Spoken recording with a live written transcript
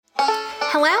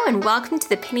Hello and welcome to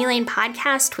the Penny Lane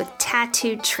Podcast with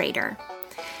Tattooed Trader.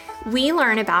 We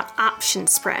learn about option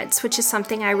spreads, which is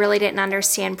something I really didn't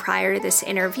understand prior to this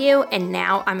interview, and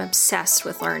now I'm obsessed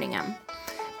with learning them.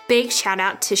 Big shout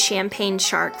out to Champagne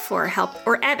Shark for help,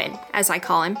 or Evan, as I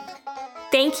call him.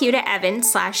 Thank you to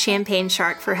Evan/Champagne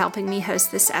Shark for helping me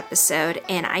host this episode,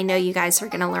 and I know you guys are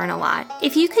going to learn a lot.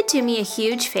 If you could do me a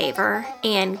huge favor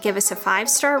and give us a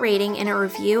 5-star rating and a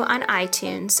review on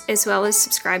iTunes, as well as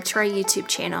subscribe to our YouTube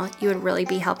channel, you would really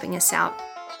be helping us out.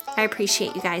 I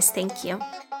appreciate you guys. Thank you.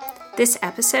 This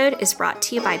episode is brought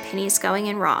to you by Pennies Going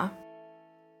in Raw.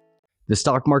 The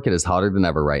stock market is hotter than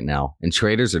ever right now, and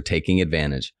traders are taking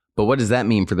advantage. But what does that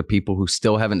mean for the people who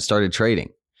still haven't started trading?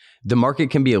 The market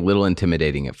can be a little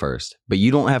intimidating at first, but you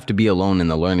don't have to be alone in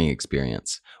the learning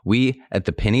experience. We at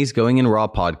the Pennies Going in Raw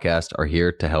podcast are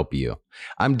here to help you.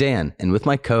 I'm Dan, and with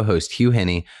my co-host Hugh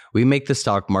Henney, we make the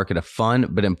stock market a fun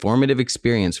but informative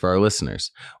experience for our listeners.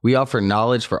 We offer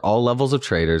knowledge for all levels of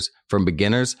traders, from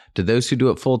beginners to those who do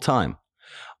it full time.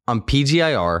 On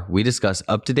PGIR, we discuss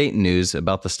up-to-date news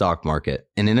about the stock market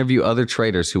and interview other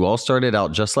traders who all started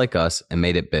out just like us and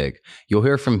made it big. You'll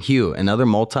hear from Hugh and other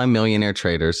multi-millionaire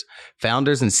traders,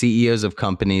 founders and CEOs of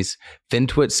companies,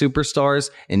 FinTwit superstars,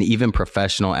 and even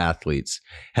professional athletes.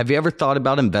 Have you ever thought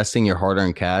about investing your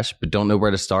hard-earned cash but don't know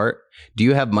where to start? Do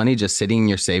you have money just sitting in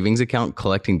your savings account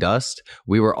collecting dust?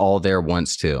 We were all there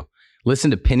once too.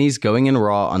 Listen to Pennies Going in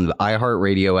Raw on the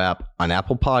iHeartRadio app, on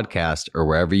Apple Podcast, or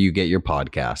wherever you get your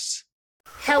podcasts.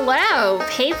 Hello,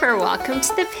 Paper. Welcome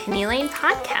to the Penny Lane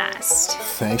Podcast.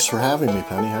 Thanks for having me,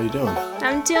 Penny. How you doing?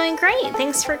 I'm doing great.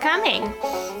 Thanks for coming.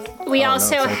 We have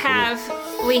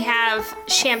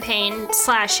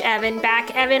Champagne/Evan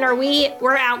back. Evan,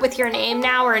 we're out with your name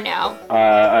now or no?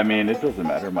 It doesn't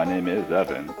matter. My name is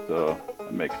Evan, so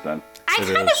it makes sense. I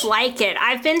kind of like it.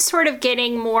 I've been sort of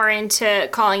getting more into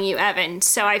calling you Evan,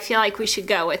 so I feel like we should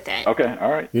go with it. Okay, all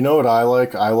right. You know what I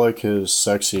like? I like his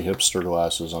sexy hipster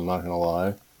glasses, I'm not going to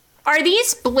lie. Are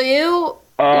these blue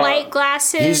light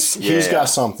glasses? He's got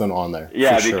something on there.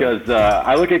 Yeah, sure. because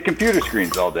I look at computer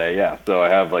screens all day, yeah. So I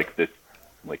have this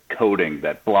coating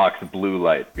that blocks blue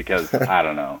light because, I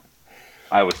don't know,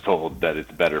 I was told that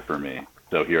it's better for me.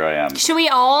 So here I am. Should we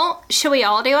all do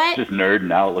it? Just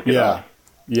nerding out, looking up.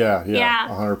 Yeah,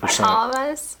 100%. All of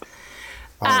us.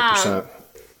 100%.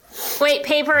 Wait,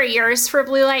 Paper, are yours for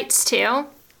blue lights too?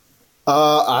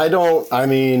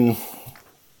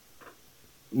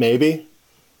 Maybe.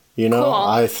 Cool.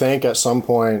 I think at some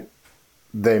point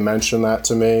they mentioned that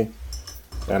to me,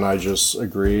 and I just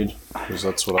agreed, because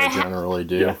that's what I generally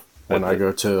do when I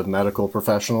go to medical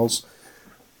professionals.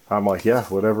 I'm like, yeah,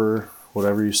 whatever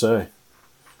you say.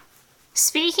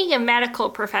 Speaking of medical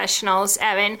professionals,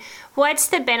 Evan, what's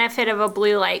the benefit of a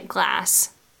blue light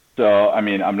glass? So,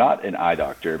 I'm not an eye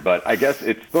doctor, but I guess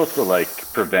it's supposed to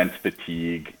prevent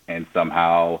fatigue, and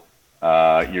somehow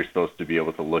you're supposed to be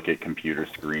able to look at computer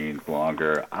screens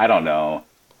longer. I don't know.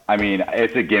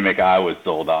 It's a gimmick I was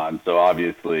sold on, so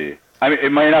obviously,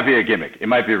 it might not be a gimmick. It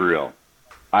might be real.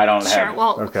 I don't have... Sure,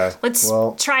 well, okay. Let's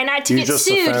try not to get just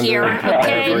sued here,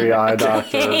 okay? Every eye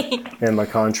doctor in the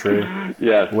country.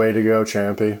 Yes. Way to go,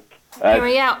 Champy. Here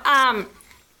we go.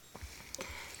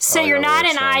 So you're not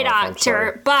an eye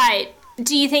doctor, but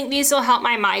do you think these will help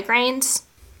my migraines?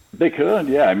 They could,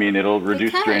 yeah. It'll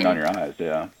reduce strain on your eyes,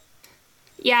 yeah.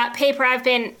 Yeah, Paper, I've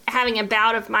been having a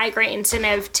bout of migraines and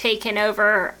have taken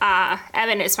over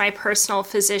Evan as my personal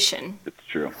physician. It's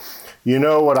true. You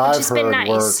know what I've heard nice.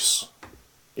 Works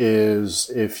is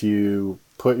if you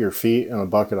put your feet in a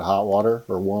bucket of hot water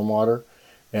or warm water,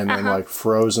 and then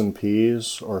frozen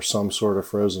peas or some sort of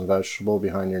frozen vegetable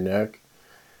behind your neck.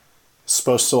 It's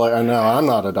supposed to I know I'm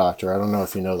not a doctor. I don't know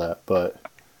if you know that, but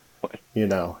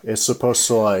it's supposed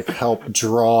to help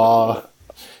draw,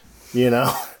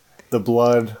 the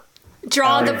blood.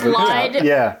 Draw the blood?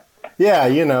 Yeah. Yeah,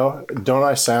 don't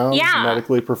I sound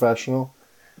medically professional?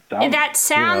 That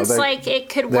sounds like it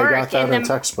could work. They got that in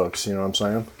textbooks, you know what I'm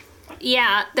saying?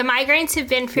 Yeah, the migraines have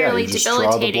been fairly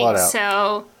debilitating,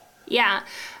 so yeah.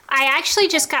 I actually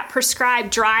just got prescribed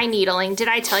dry needling. Did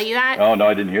I tell you that? Oh, no,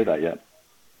 I didn't hear that yet.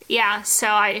 Yeah, so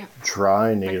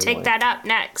dry needling. Take that up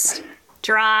next.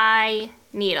 Dry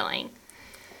needling.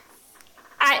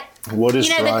 What is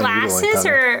dry the glasses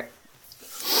needling?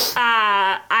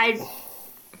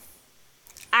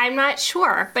 I'm not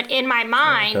sure, but in my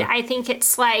mind, I think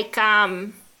it's like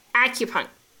acupuncture.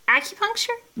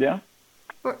 Yeah.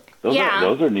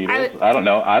 Those are needles. I don't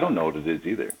know. I don't know what it is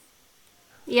either.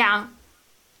 Yeah.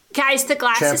 Guys, the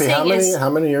glasses Champy, thing how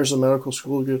many years of medical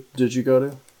school did you go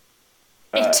to?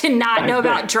 and to not know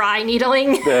about dry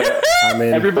needling. I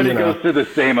mean, Everybody goes through the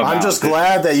same amount. I'm just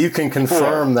glad that you can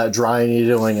confirm that dry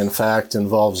needling, in fact,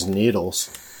 involves needles.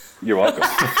 You're welcome.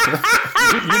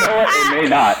 You know what? It may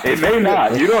not. It may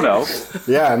not. You don't know.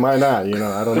 Yeah, it might not.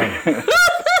 I don't know.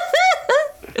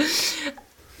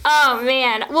 Oh,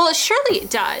 man. Well, surely it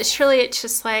does. Surely it's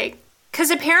just like... Because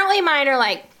apparently mine are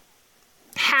like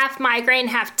half migraine,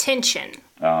 half tension.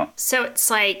 Oh. So it's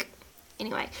like...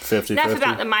 Anyway, 50-50. enough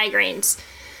about the migraines.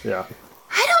 Yeah.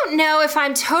 I don't know if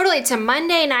I'm totally... It's a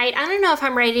Monday night. I don't know if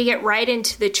I'm ready to get right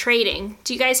into the trading.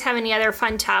 Do you guys have any other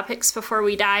fun topics before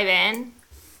we dive in?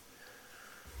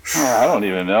 I don't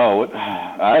even know.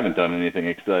 I haven't done anything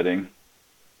exciting.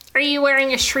 Are you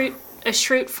wearing a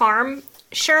Schrute Farm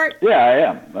shirt? Yeah, I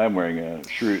am. I'm wearing a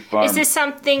Schrute Farm. Is this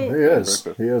something... He is.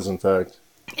 He is, in fact.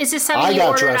 Is this something I you got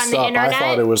ordered on dressed the up. internet? I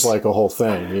thought it was like a whole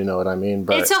thing. You know what I mean?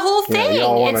 But it's a whole thing.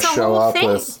 Y'all want It's to a show whole up thing.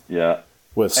 with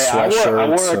Hey, I sweatshirts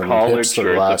wore a and collared hipster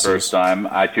shirt glasses. the first time.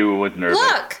 I too was nervous.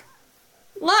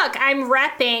 Look, I'm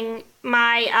repping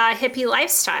my hippie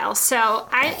lifestyle. So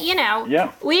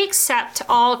we accept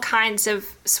all kinds of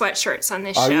sweatshirts on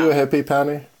this show. Are you a hippie,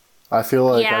 Penny? I feel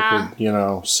like Yeah. I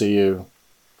could, see you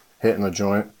hitting a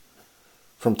joint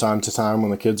from time to time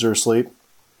when the kids are asleep.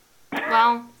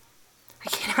 Well, I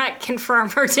cannot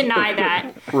confirm or deny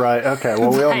that. Right. Okay.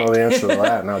 Well, we all know the answer to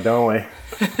that now, don't we?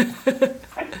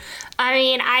 I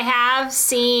mean, I have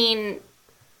seen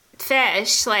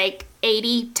fish like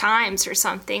 80 times or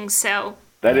something, so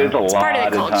That is a part lot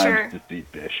of the of culture. times to see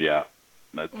fish, yeah.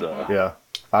 That's Yeah.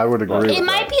 I would agree with it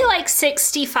might that. be like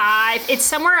 65. It's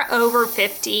somewhere over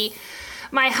 50.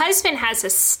 My husband has a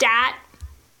stat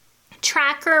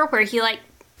tracker where he like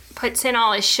puts in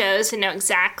all his shows and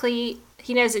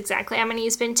he knows exactly how many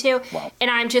he's been to. Wow. And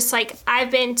I'm just like,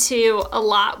 I've been to a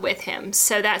lot with him,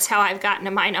 so that's how I've gotten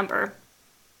to my number.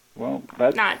 well,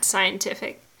 that's Not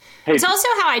scientific. hey, It's also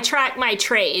how I track my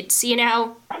trades,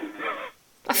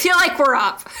 I feel like we're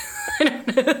up. Yeah.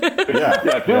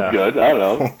 yeah, it feels good. I don't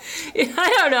know.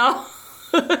 I don't know.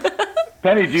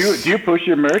 Penny, do you push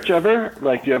your merch ever?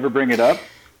 Like, do you ever bring it up?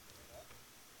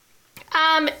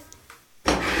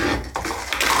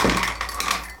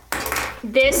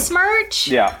 This merch?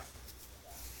 Yeah.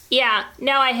 Yeah,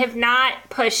 no, I have not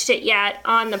pushed it yet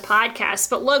on the podcast.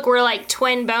 But look, we're like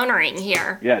twin bonering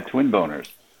here. Yeah, twin boners.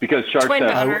 Because sharks Twin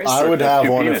have... boners. I would have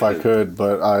two one if I penises. could,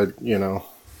 but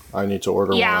I need to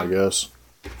order Yeah. one, I guess.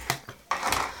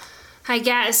 I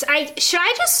guess. Should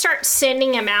I just start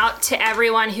sending them out to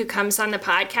everyone who comes on the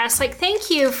podcast? Like, thank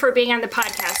you for being on the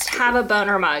podcast. Have a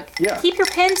boner mug. Yeah. Keep your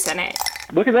pins in it.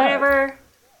 Look at that.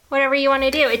 Whatever you want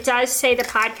to do. It does say the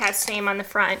podcast name on the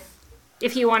front.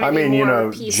 If you want to I be mean,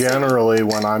 more PC. generally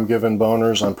when I'm given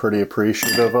boners, I'm pretty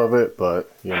appreciative of it,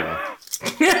 but, I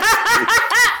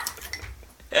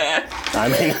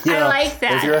mean, I like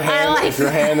that. if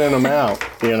you're handing them out,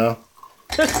 Don't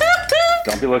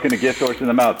be looking to gift horse in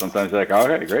the mouth. Sometimes you're like, all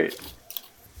right, great.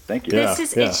 Thank you. Yeah.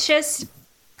 It's just,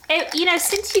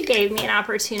 since you gave me an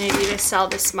opportunity to sell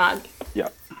this mug, Yeah.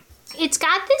 it's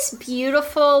got this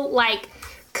beautiful, like,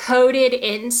 coated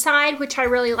inside, which I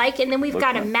really like. And then we've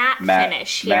got a matte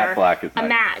finish here. Matte black is a nice.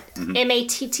 matte.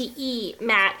 M-A-T-T-E,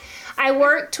 matte. I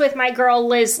worked with my girl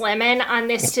Liz Lemon on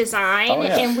this design, Oh,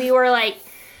 yeah. and we were like,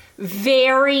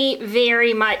 very,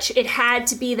 very much, it had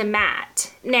to be the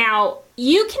matte. Now,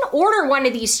 you can order one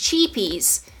of these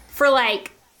cheapies for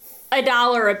like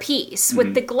 $1 a piece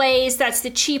with the glaze. That's the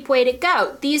cheap way to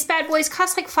go. These bad boys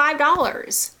cost like $5,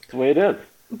 That's the way it is.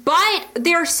 but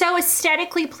they're so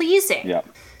aesthetically pleasing. Yeah.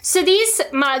 So these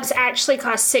mugs actually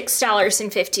cost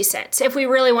 $6.50 if we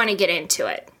really want to get into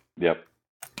it. Yep.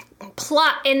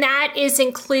 Plus, and that is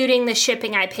including the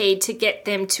shipping I paid to get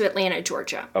them to Atlanta,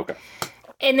 Georgia. Okay.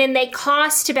 And then they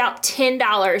cost about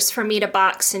 $10 for me to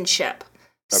box and ship.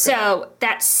 Okay. So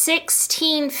that's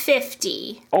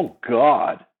 $16.50. Oh,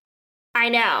 God. I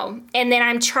know. And then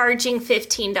I'm charging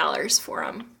 $15 for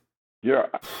them.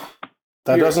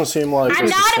 that doesn't seem like I'm a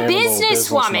not a sustainable business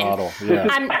businesswoman. model. Yeah.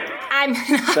 I'm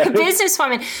not a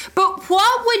businesswoman. But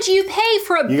what would you pay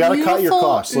for a You got to beautiful cut your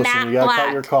costs. Listen, matte you got to black?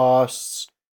 cut your costs.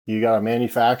 You got to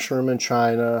manufacture them in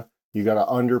China. You got to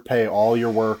underpay all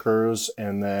your workers,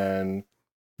 and then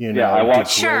I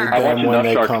watch. Sure. I watch them when enough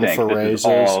they Shark come Tank. for This raises. is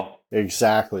all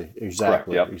Exactly.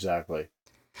 yep. Exactly.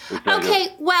 Okay,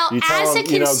 well, You tell as a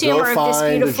them, consumer go of this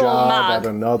find a beautiful job at mug,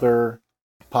 another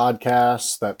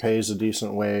podcast that pays a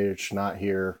decent wage, not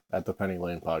here at the Penny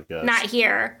Lane podcast. not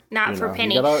here, not You for know,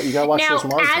 Penny. You gotta watch Now, those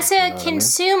margins. as you know a what I mean?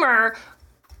 consumer,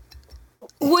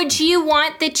 Would you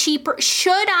want the cheaper?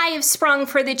 Should I have sprung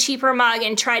for the cheaper mug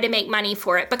and try to make money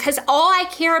for it? Because all I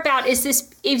care about is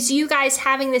you guys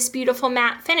having this beautiful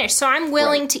matte finish. So I'm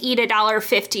willing to eat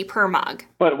 $1.50 per mug.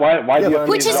 But why do you?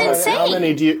 Which is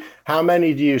insane. How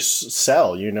many do you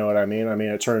sell? You know what I mean? I mean,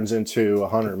 it turns into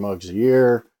 100 mugs a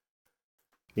year.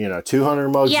 200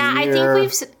 mugs a year. I think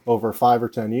we've over 5 or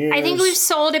 10 years. I think we've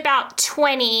sold about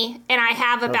 20, and I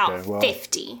have about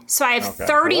 50. So I have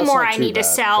 30 more I need to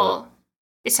sell.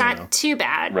 It's not too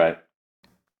bad. Right.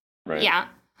 Yeah.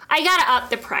 I got to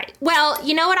up the price. Well,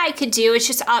 you know what I could do is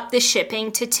just up the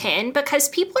shipping to 10 because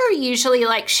people are usually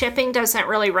like, shipping doesn't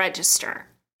really register.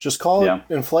 Just call it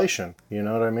inflation. You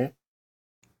know what I mean?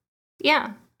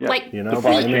 Yeah. Like,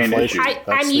 inflation.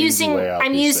 I'm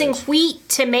using wheat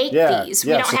to make these.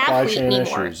 We don't have wheat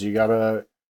anymore. Issues. You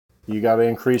gotta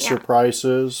increase your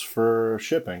prices for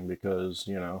shipping because,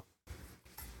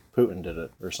 Putin did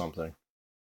it or something.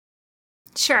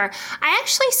 Sure. I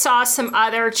actually saw some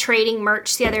other trading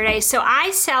merch the other day. So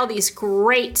I sell these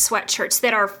great sweatshirts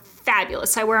that are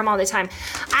fabulous. I wear them all the time.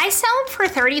 I sell them for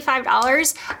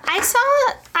 $35. I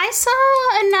saw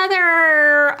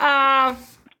another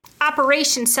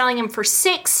operation selling them for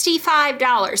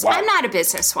 $65. Wow. I'm not a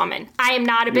businesswoman. I am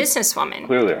not a businesswoman.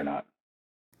 Clearly are not.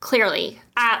 Clearly.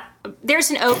 There's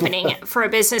an opening for a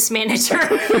business manager.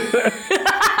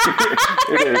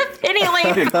 Penny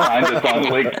Lane. Find us on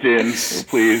LinkedIn,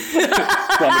 please.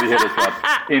 Somebody hit us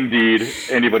up. Indeed.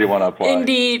 Anybody want to apply?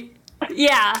 Indeed.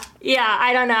 Yeah.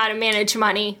 I don't know how to manage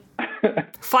money.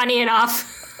 Funny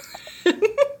enough.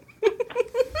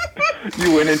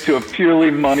 You went into a purely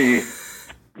money,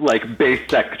 base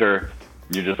sector.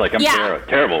 You're just like, I'm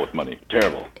terrible with money.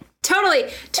 Terrible. Totally.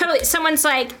 Someone's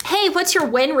like, hey, what's your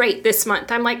win rate this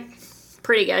month? I'm like,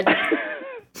 pretty good.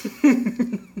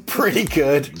 Pretty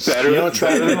good. Better. You don't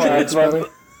try to last month.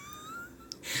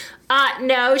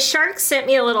 No, Shark sent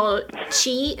me a little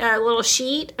sheet, a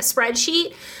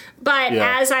spreadsheet. But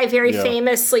as I very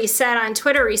famously said on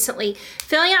Twitter recently,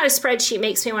 filling out a spreadsheet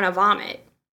makes me want to vomit.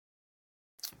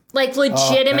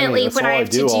 Legitimately, when I have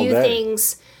to do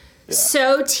things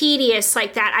so tedious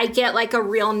like that, I get a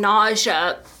real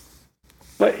nausea.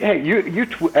 But hey, you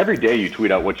every day you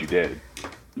tweet out what you did.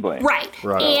 Blaine. Right.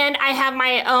 And I have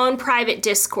my own private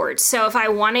Discord. So if I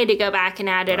wanted to go back and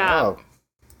add it up,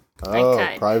 I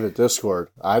could. Private Discord.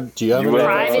 Do you have a name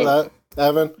for that,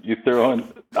 Evan? You throw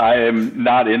in. I am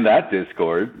not in that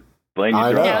Discord. Blaine,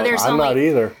 I know. I'm not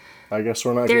either. I guess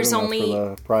we're not getting that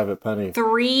for the private penny.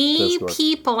 3 Discord.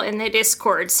 People in the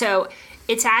Discord. So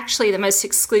it's actually the most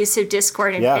exclusive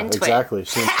Discord in FinTwit. Exactly.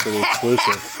 Seems pretty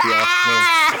exclusive.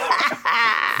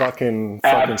 Fucking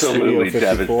absolutely Studio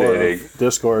 54 devastating.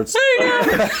 Discords.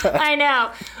 I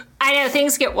know.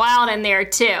 Things get wild in there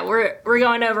too. We're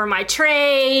going over my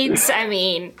trades. I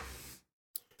mean,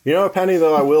 Penny,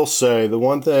 though, I will say the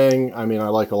one thing. I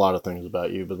like a lot of things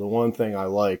about you, but the one thing I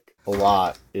like a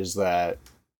lot is that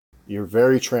you're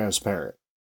very transparent.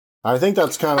 I think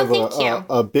that's kind of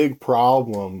a big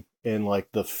problem in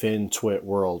the FinTwit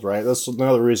world, right? That's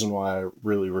another reason why I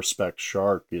really respect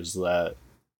Shark is that.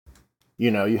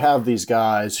 You have these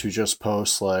guys who just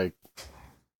post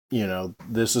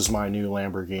this is my new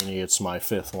Lamborghini. It's my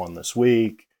 5th one this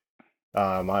week.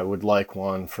 I would like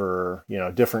one for,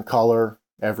 different color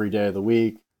every day of the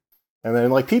week. And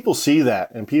then people see that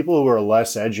and people who are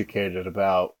less educated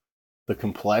about the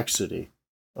complexity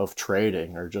of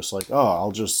trading are just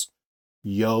I'll just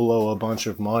YOLO a bunch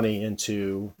of money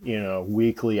into,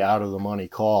 weekly out of the money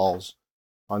calls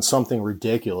on something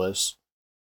ridiculous.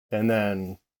 And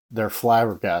then they're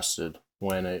flabbergasted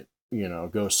when it,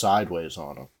 goes sideways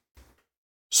on them.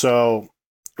 So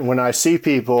when I see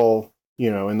people,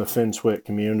 in the FinTwit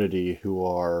community who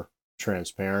are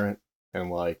transparent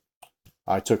and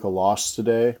I took a loss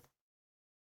today,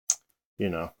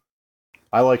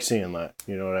 I like seeing that.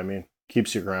 You know what I mean?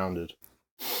 Keeps you grounded.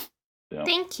 Yeah.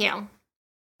 Thank you.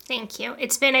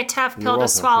 It's been a tough pill to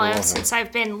swallow since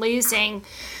I've been losing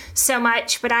so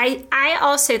much, but I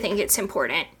also think it's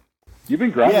important. You've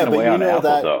been grinding away on Apple,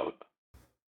 though.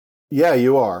 Yeah,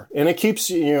 you are. And it keeps,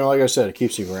 like I said, it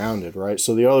keeps you grounded, right?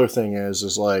 So the other thing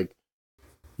is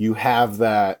you have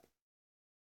that,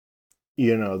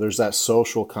 there's that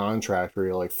social contract where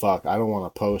you're like, fuck, I don't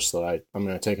want to post that I'm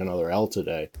going to take another L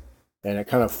today. And it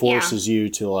kind of forces you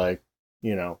to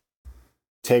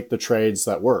take the trades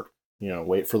that work.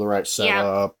 Wait for the right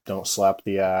setup, don't slap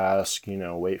the ask,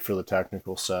 wait for the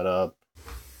technical setup,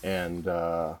 and,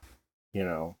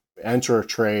 enter a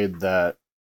trade that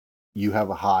you have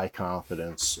a high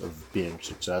confidence of being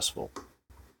successful.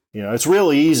 It's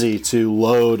really easy to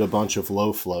load a bunch of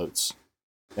low floats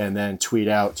and then tweet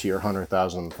out to your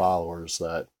 100,000 followers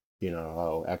that,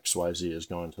 oh, XYZ is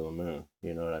going to the moon.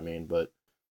 You know what I mean? But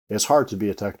it's hard to be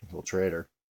a technical trader.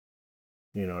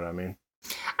 You know what I mean?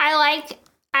 I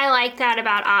like that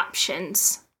about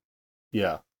options.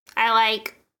 Yeah. I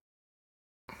like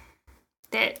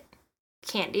that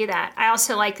can't do that. I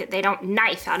also like that they don't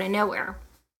knife out of nowhere.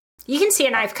 You can see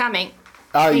a knife coming.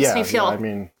 Makes me feel... I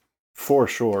mean, for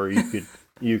sure,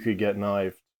 you could get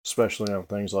knifed, especially on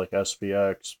things like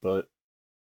SPX, but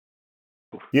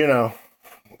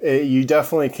you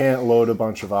definitely can't load a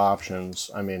bunch of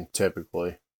options. I mean,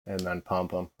 typically, and then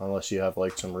pump them unless you have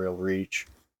like some real reach.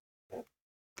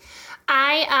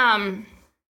 I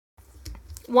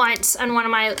once on one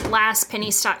of my last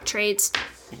penny stock trades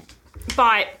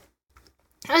bought.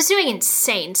 I was doing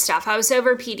insane stuff. I was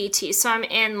over PDT, so I'm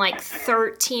in like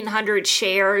 1,300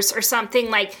 shares or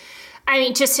something. Like, I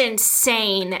mean, just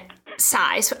insane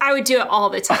size. I would do it all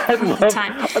the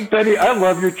time. Penny, I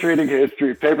love your trading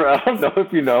history. Paper, I don't know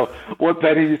if you know what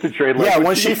Penny used to trade like. Yeah,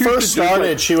 when she first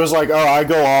started, she was like, "Oh, I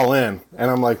go all in,"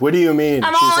 and I'm like, "What do you mean?"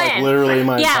 She's like, in. Literally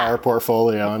my entire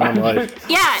portfolio, and I'm like,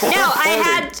 "Yeah, no, I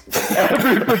had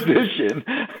every position."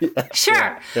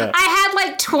 Sure, yeah. I had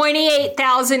like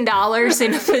 $28,000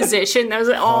 in a position. That was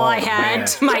all I had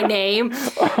to my name.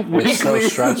 It's so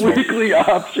stressful. Weekly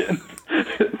options.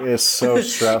 It's so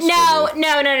stressful. No.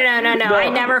 I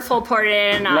never full ported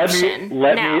an option.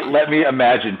 Let me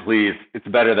imagine, please. It's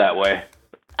better that way.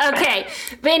 Okay,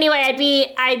 but anyway,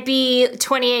 I'd be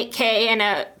 28K in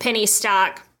a penny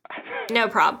stock. No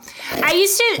problem. I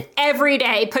used to every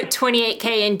day put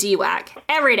 28K in DWAC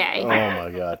every day. Oh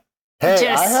my god. Hey,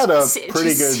 I had a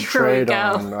pretty good trade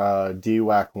on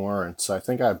DWAC warrants. I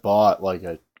think I bought like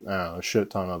a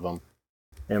shit ton of them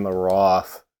in the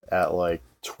Roth at like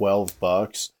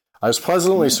 $12. I was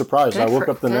pleasantly surprised. I woke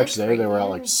up the next day, they were at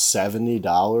like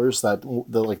 $70.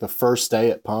 Like the first day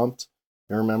it pumped.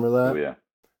 You remember that? Oh yeah.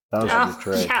 That was a good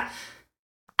trade. Yeah.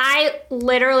 I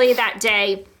literally that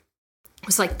day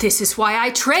was like, this is why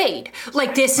I trade.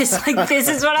 Like this is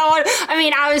what I want. I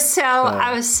mean, I was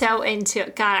so into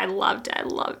it. God, I loved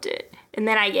it. And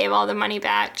then I gave all the money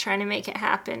back trying to make it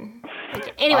happen.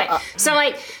 Anyway, so I'm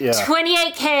like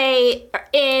 28K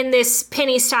in this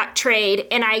penny stock trade,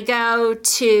 and I go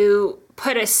to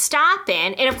put a stop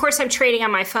in. And of course, I'm trading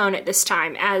on my phone at this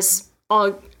time, as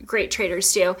all great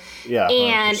traders do. Yeah. 100%.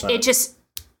 And it just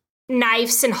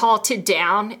knifes and halted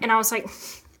down. And I was like,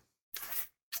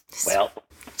 well,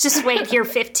 just wait here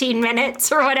 15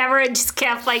 minutes or whatever. It just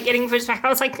kept like getting pushed back. I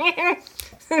was like,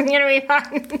 it's gonna be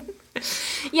fun.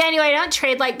 Yeah, anyway, I don't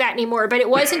trade like that anymore, but it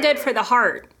wasn't good for the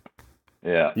heart.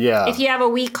 Yeah. If you have a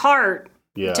weak heart,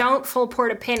 don't full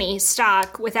port a penny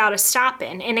stock without a stop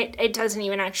in. And it doesn't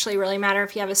even actually really matter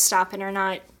if you have a stop in or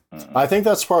not. I think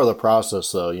that's part of the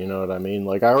process, though. You know what I mean?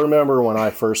 Like, I remember when I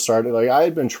first started, like, I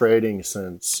had been trading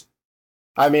since,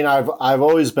 I mean, I've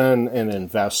always been an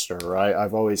investor, right?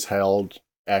 I've always held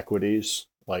equities,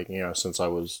 like, since I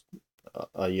was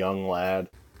a young lad,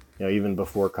 even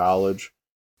before college.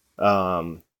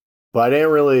 But I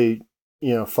didn't really,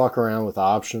 fuck around with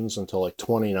options until like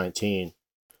 2019.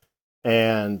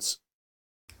 And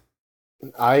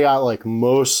I got like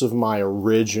most of my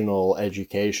original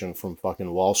education from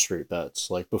fucking Wall Street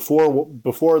Bets, like before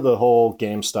the whole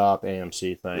GameStop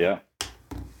AMC thing. Yeah.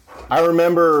 I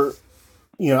remember,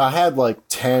 I had like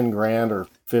 10 grand or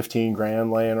 15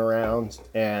 grand laying around,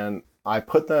 and I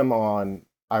put them on,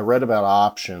 I read about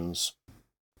options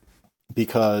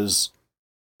because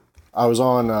I was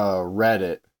on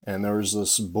Reddit, and there was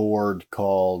this board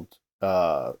called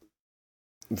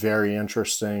Very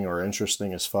Interesting or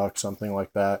Interesting as Fuck, something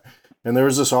like that. And there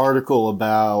was this article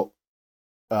about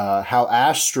how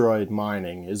asteroid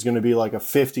mining is going to be like a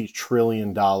 $50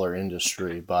 trillion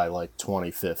industry by like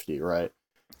 2050, right?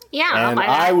 Yeah. And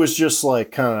I was just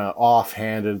like kind of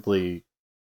offhandedly,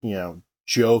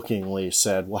 jokingly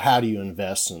said, well, how do you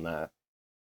invest in that?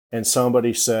 And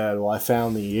somebody said, well, I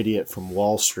found the idiot from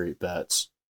Wall Street Bets.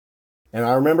 And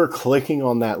I remember clicking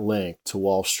on that link to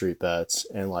Wall Street Bets,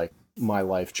 and like my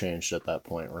life changed at that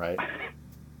point, right?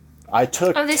 I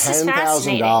took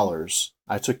 $10,000.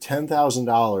 I took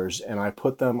 $10,000 and I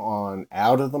put them on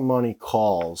out of the money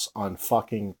calls on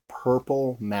fucking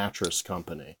Purple Mattress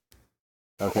Company.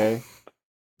 Okay?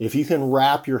 If you can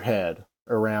wrap your head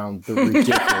around the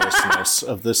ridiculousness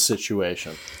of this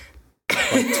situation.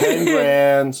 Like 10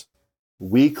 grand,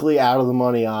 weekly out of the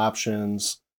money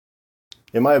options.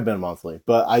 It might have been monthly,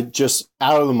 but I just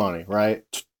out of the money, right?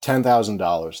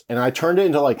 $10,000. And I turned it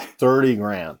into like 30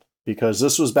 grand because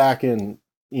this was back in,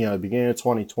 the beginning of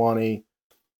 2020.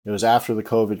 It was after the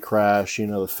COVID crash.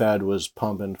 The Fed was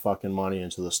pumping fucking money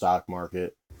into the stock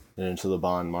market. and into the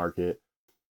bond market.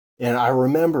 And I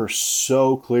remember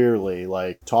so clearly,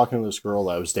 like, talking to this girl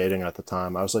that I was dating at the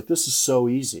time. I was like, this is so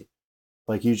easy.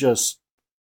 Like, you just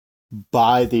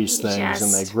buy these things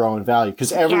and they grow in value.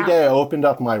 Because every day I opened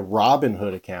up my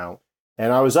Robinhood account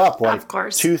and I was up like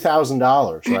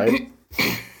 $2,000, right?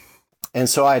 And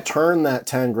so I turned that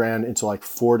 10 grand into like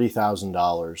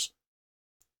 $40,000.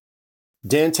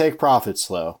 Didn't take profits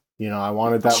though. You know, I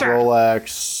wanted that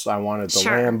Rolex. I wanted the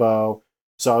Lambo.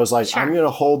 So I was like, I'm going to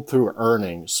hold through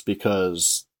earnings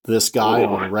because this guy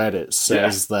on Reddit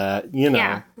says that, you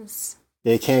know,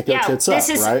 they can't go tits up,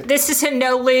 right? This is a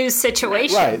no-lose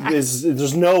situation. Right.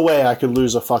 There's no way I could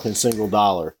lose a fucking single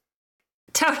dollar.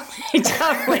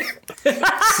 Totally.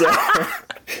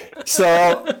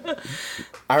 So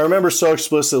I remember so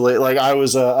explicitly, like I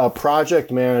was a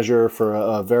project manager for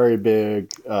a very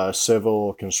big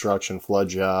civil construction flood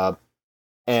job.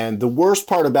 And the worst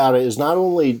part about it is not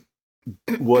only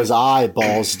was I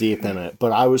balls deep in it,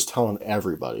 but I was telling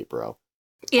everybody, bro.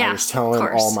 Yeah, I was telling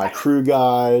all my crew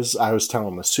guys. I was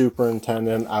telling the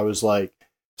superintendent. I was like,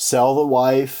 sell the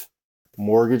wife,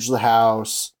 mortgage the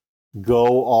house,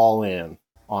 go all in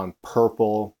on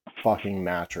purple fucking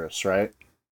mattress, right?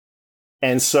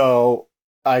 And so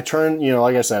I turned, you know,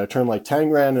 like I said, I turned like 10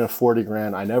 grand into 40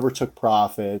 grand. I never took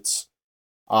profits.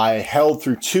 I held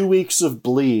through 2 weeks of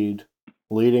bleed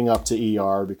leading up to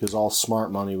ER because all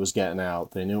smart money was getting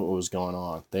out. They knew what was going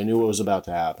on. They knew what was about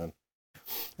to happen.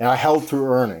 And I held through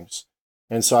earnings.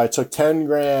 And so I took 10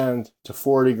 grand to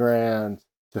 40 grand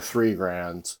to 3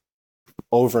 grand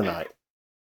overnight.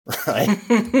 Right?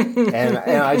 and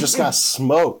I just got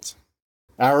smoked.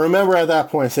 I remember at that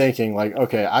point thinking like,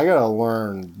 okay, I got to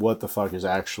learn what the fuck is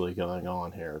actually going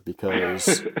on here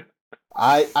because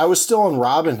I was still on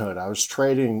Robinhood. I was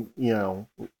trading, you know,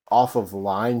 off of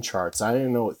line charts. I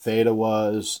didn't know what theta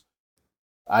was.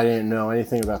 I didn't know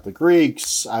anything about the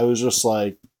Greeks. I was just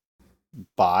like,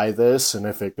 buy this, and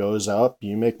if it goes up,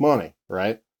 you make money,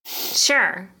 right?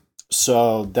 Sure.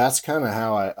 So that's kind of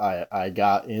how I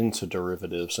got into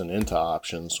derivatives and into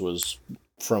options was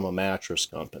from a mattress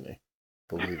company,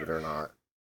 believe it or not.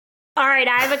 All right,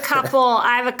 I have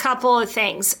a couple of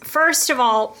things. First of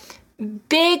all,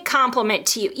 big compliment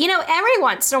to you. You know, every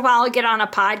once in a while I get on a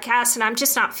podcast and I'm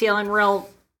just not feeling real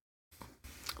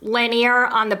linear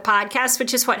on the podcast,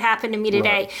 which is what happened to me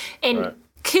today. And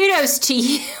kudos to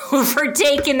you for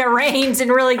taking the reins and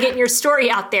really getting your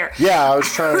story out there. Yeah, I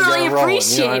was trying to really get it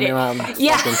appreciate rolling. You know, I mean,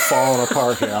 I'm fucking falling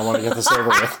apart here. I want to get this over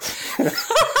with.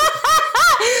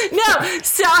 No,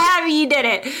 so happy you did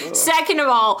it. Second of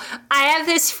all, I have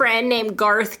this friend named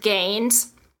Garth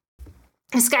Gaines.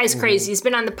 This guy's crazy. He's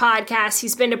been on the podcast.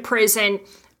 He's been to prison.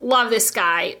 Love this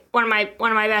guy. One of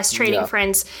my best trading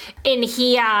friends. And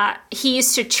he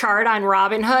used to chart on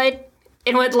Robinhood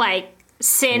and would like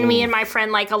send me and my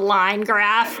friend like a line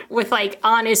graph with like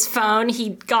on his phone.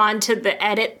 He'd gone to the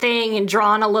edit thing and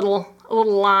drawn a little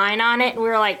line on it. And we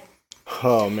were like,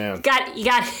 oh man, you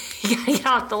got to get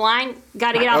off the line.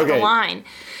 Got to get off the line.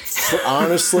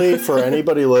 Honestly, for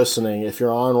anybody listening, if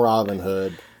you're on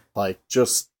Robinhood, like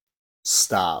just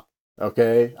stop.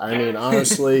 Okay. I mean,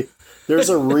 honestly, there's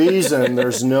a reason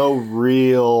there's no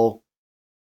real,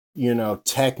 you know,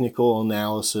 technical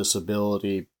analysis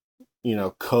ability, you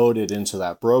know, coded into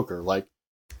that broker. Like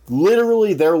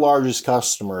literally their largest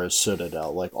customer is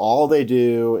Citadel. Like all they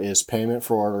do is payment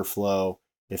for order flow.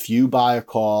 If you buy a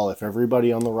call, if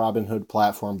everybody on the Robinhood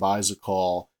platform buys a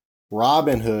call,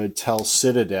 Robinhood tells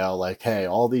Citadel like, hey,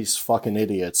 all these fucking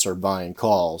idiots are buying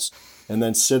calls. And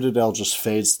then Citadel just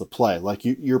fades the play. Like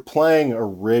you're playing a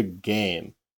rigged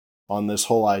game on this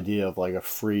whole idea of like a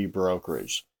free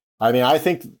brokerage. I mean, I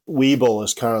think Webull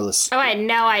is kind of the I had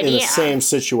no idea. In the same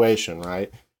situation, right?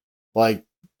 Like,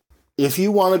 if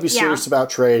you want to be serious about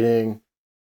trading,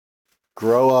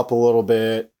 grow up a little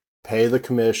bit, pay the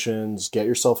commissions, get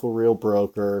yourself a real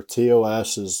broker.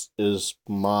 TOS is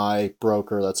my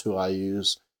broker. That's who I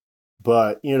use.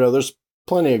 But, you know, there's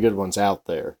plenty of good ones out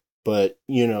there. But,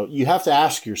 you know, you have to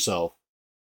ask yourself,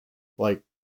 like,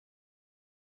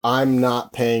 I'm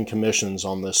not paying commissions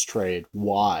on this trade.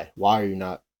 Why? Why are you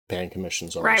not paying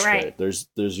commissions on this trade? There's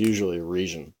usually a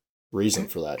reason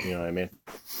for that. You know what I mean?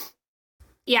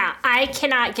 Yeah, I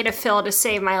cannot get a fill to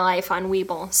save my life on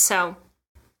Webull, so...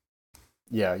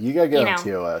 Yeah, you gotta get on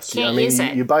TOS. Can't use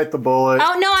it. You bite the bullet.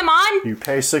 Oh, no, I'm on. You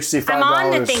pay $65 I'm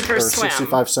on the or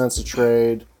 65 cents a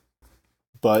trade,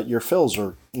 but your fills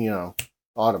are, you know,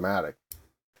 automatic.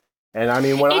 And I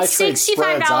mean, when I trade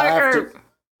spreads, I have to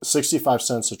 65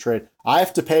 cents a trade. I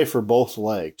have to pay for both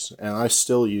legs, and I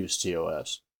still use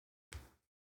TOS.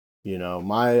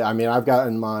 I've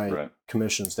gotten my Right.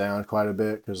 commissions down quite a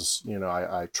bit because,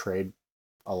 I trade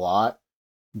a lot,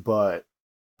 but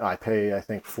I pay, I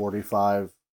think,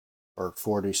 45 or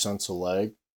 40 cents a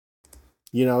leg.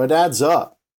 It adds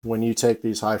up when you take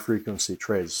these high frequency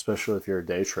trades, especially if you're a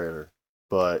day trader.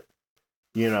 But,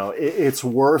 it's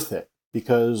worth it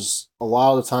because a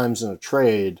lot of the times in a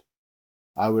trade,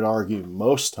 I would argue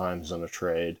most times in a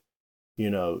trade,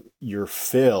 your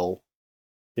fill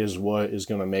is what is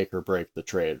going to make or break the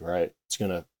trade, right? It's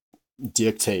going to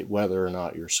dictate whether or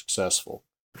not you're successful.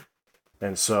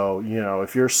 And so,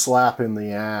 if you're slapping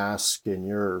the ask and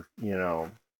you're,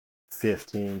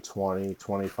 15, 20,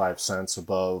 25 cents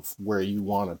above where you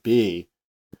want to be,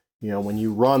 when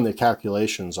you run the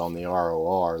calculations on the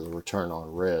ROR, the return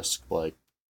on risk, like,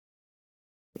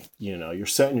 you're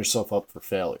setting yourself up for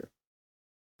failure.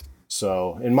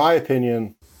 So, in my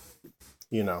opinion,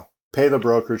 pay the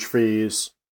brokerage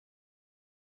fees,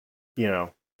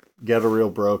 get a real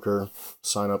broker,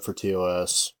 sign up for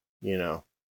TOS,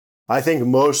 I think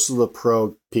most of the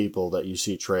pro people that you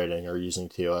see trading are using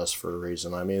TOS for a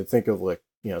reason. I mean, think of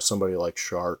somebody like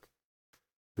Shark,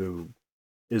 who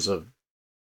is a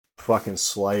fucking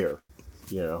slayer,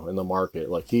 in the market.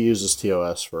 Like, he uses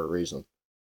TOS for a reason.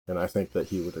 And I think that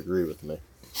he would agree with me.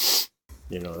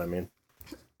 You know what I mean?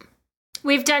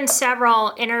 We've done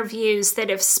several interviews that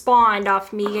have spawned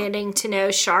off me getting to know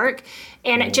Shark.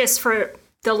 And just for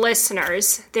the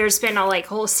listeners, there's been a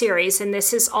whole series, and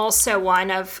this is also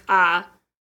one of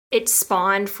it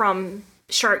spawned from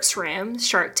Shark's room,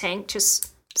 Shark Tank,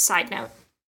 just side note.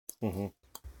 Mm-hmm.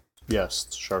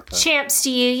 Yes, Shark Tank. Champs, do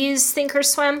you use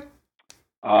Thinkorswim?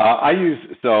 I use,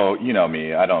 so you know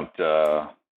me, I don't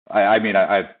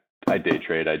I day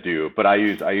trade, I do, but I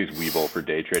use Webull for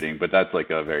day trading, but that's like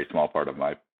a very small part of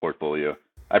my portfolio.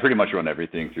 I pretty much run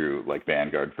everything through like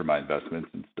Vanguard for my investments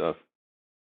and stuff.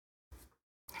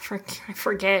 I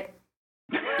forget.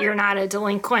 You're not a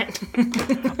delinquent.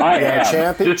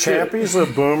 Champy's a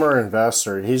boomer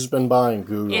investor. He's been buying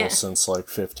Google since like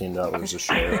 $15 a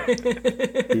share.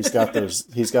 He's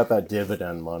got that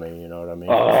dividend money, you know what I mean?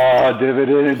 Oh,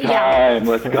 dividend time.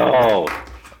 Let's go.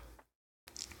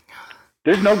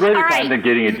 There's no greater time than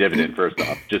getting a dividend, first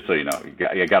off, just so you know.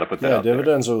 You got to put that out there.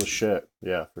 Dividends are the shit.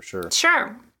 Yeah, for sure.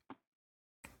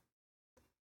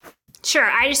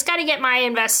 Sure, I just got to get my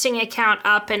investing account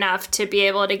up enough to be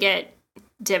able to get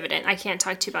dividend. I can't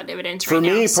talk to you about dividends right now.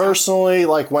 For me personally,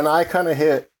 like when I kind of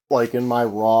hit, like in my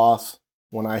Roth,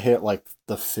 when I hit like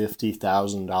the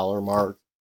 $50,000 mark,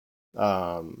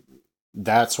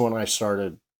 that's when I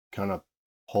started kind of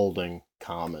holding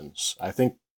commons. I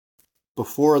think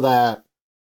before that,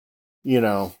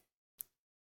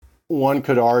 one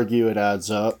could argue it adds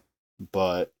up,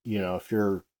 but, if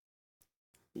you're,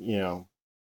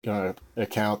 got an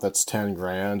account that's 10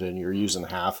 grand and you're using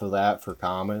half of that for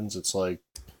commons, it's like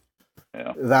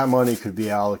that money could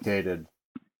be allocated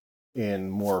in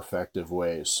more effective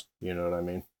ways. You know what I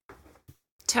mean?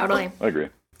 Totally. I agree.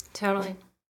 Totally.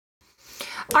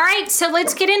 All right, so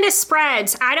let's get into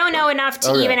spreads. I don't know enough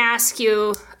to even ask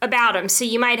you about them, so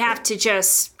you might have to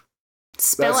just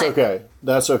spill it.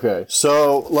 That's okay.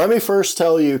 So let me first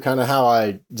tell you kind of how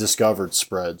I discovered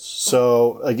spreads.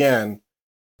 So again,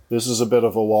 this is a bit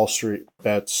of a Wall Street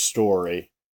Bets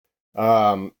story.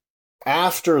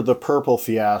 After the purple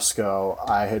fiasco,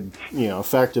 I had,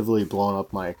 effectively blown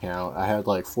up my account. I had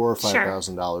like $4,000 or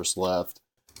 $5,000 left.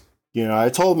 I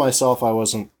told myself I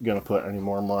wasn't going to put any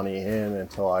more money in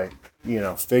until I,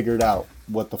 figured out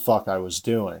what the fuck I was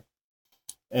doing.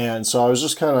 And so I was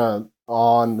just kind of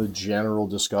on the general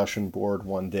discussion board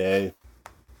one day,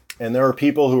 and there were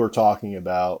people who were talking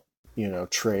about,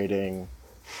 trading,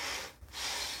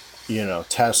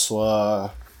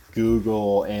 Tesla,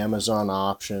 Google, Amazon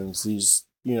options, these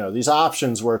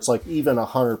options where it's like even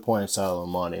 100 points out of the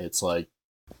money, it's like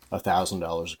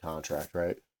 $1,000 a contract,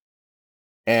 right?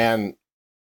 And,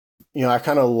 I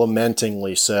kind of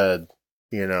lamentingly said,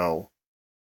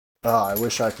 I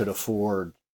wish I could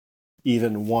afford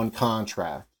even one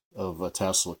contract of a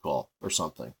Tesla call or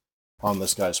something on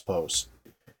this guy's post.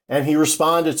 And he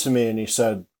responded to me and he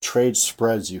said, "Trade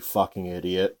spreads, you fucking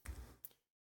idiot."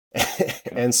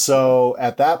 And so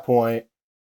at that point,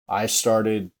 I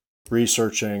started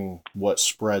researching what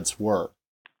spreads were.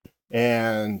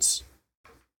 And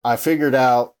I figured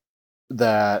out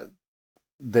that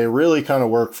they really kind of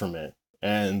work for me.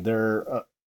 And they're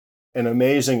an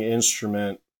amazing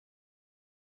instrument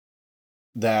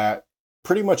that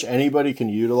pretty much anybody can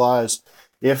utilize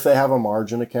if they have a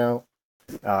margin account,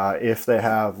 if they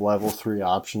have level 3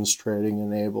 options trading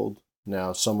enabled.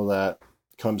 Now, some of that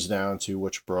comes down to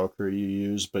which broker you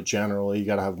use, but generally you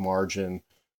got to have margin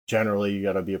generally you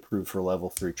got to be approved for level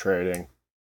 3 trading.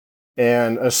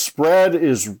 And a spread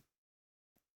is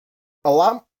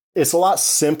it's a lot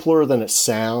simpler than it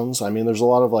sounds. I mean, there's a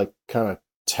lot of like kind of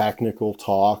technical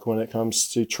talk when it comes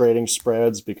to trading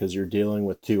spreads because you're dealing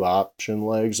with 2 option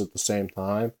legs at the same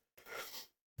time.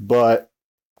 But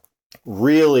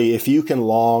really, if you can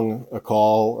long a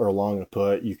call or long a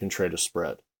put, you can trade a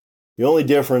spread. The only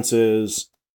difference is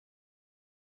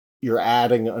you're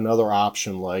adding another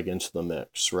option leg into the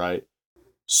mix, right?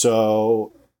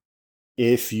 So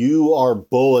if you are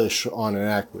bullish on an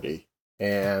equity,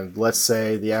 and let's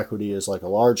say the equity is like a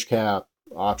large cap,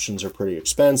 options are pretty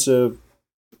expensive,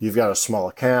 you've got a small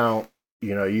account,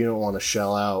 you don't want to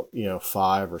shell out,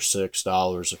 $5 or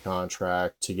 $6 a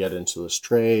contract to get into this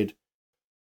trade.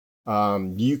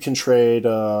 You can trade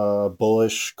a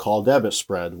bullish call debit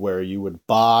spread where you would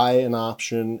buy an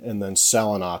option and then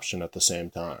sell an option at the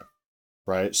same time,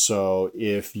 right? So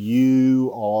if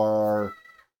you are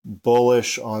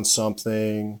bullish on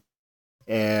something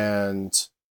and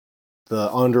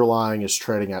the underlying is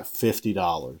trading at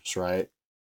 $50, right?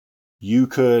 You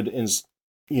could,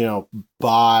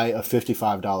 buy a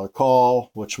 $55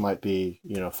 call, which might be,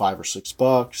 $5 or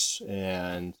 $6,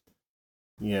 and,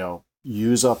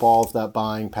 use up all of that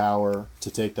buying power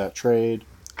to take that trade.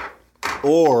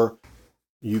 Or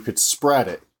you could spread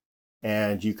it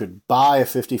and you could buy a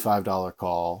 $55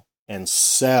 call and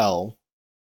sell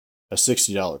a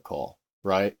 $60 call,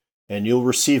 right? And you'll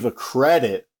receive a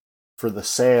credit for the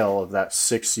sale of that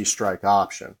 60 strike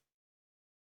option.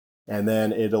 And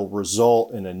then it'll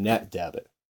result in a net debit,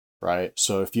 right?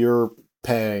 So if you're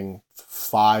paying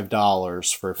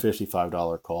 $5 for a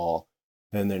 $55 call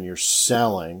and then you're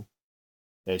selling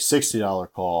a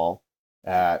 $60 call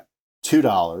at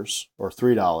 $2 or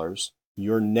 $3,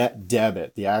 your net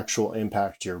debit, the actual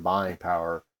impact to your buying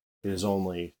power, is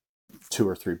only $2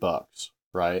 or $3,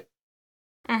 right?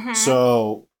 Mm-hmm.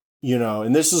 So,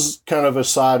 and this is kind of a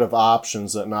side of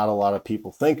options that not a lot of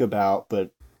people think about,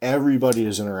 but everybody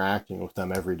is interacting with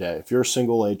them every day. If you're a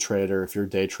single A trader, if you're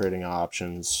day trading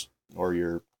options, or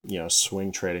you're,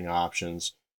 swing trading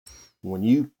options, when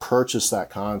you purchase that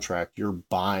contract, you're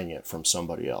buying it from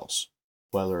somebody else,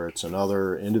 whether it's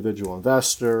another individual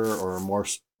investor or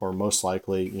most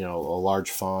likely, a large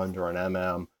fund or an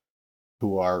MM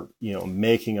who are,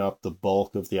 making up the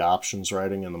bulk of the options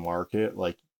writing in the market.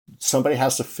 Like, somebody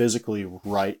has to physically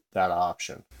write that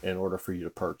option in order for you to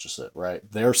purchase it, right?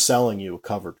 They're selling you a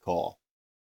covered call.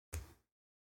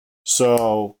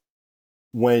 So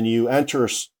when you enter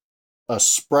a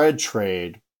spread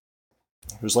trade,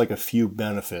 there's like a few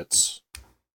benefits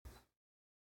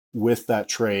with that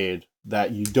trade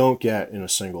that you don't get in a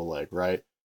single leg, right?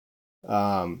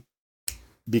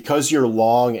 Because you're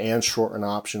long and short an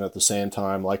option at the same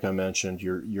time, like I mentioned,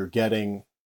 you're getting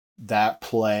that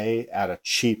play at a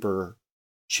cheaper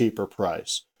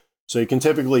price. So you can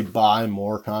typically buy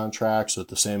more contracts with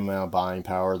the same amount of buying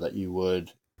power that you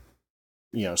would,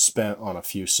 spent on a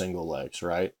few single legs,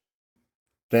 right?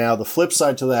 Now, the flip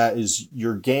side to that is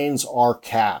your gains are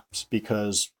capped,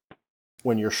 because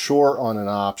when you're short on an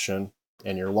option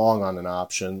and you're long on an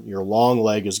option, your long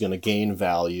leg is going to gain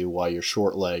value while your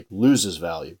short leg loses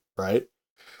value, right?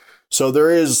 So there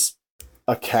is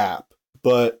a cap,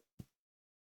 but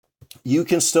you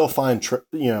can still find,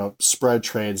 spread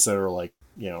trades that are like,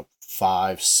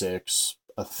 5, 6,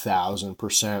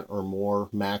 1,000% or more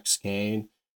max gain.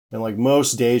 And like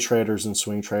most day traders and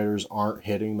swing traders aren't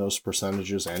hitting those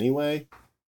percentages anyway.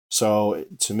 So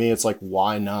to me, it's like,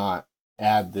 why not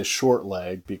add this short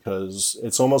leg? Because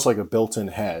it's almost like a built-in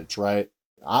hedge, right?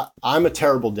 I'm a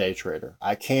terrible day trader.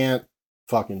 I can't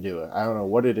fucking do it. I don't know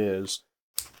what it is.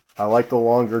 I like the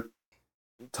longer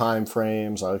time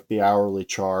frames. I like the hourly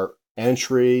chart.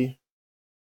 Entry,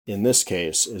 in this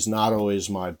case, is not always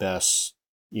my best,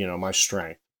 my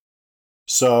strength.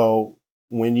 So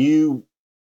when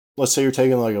let's say you're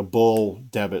taking like a bull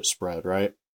debit spread,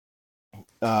 right?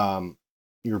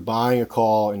 You're buying a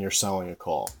call and you're selling a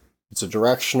call. It's a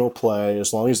directional play.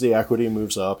 As long as the equity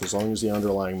moves up, as long as the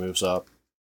underlying moves up,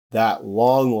 that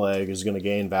long leg is going to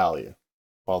gain value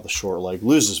while the short leg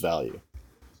loses value.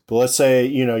 But let's say,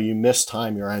 you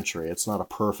mistime your entry. It's not a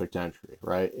perfect entry,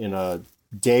 right? In a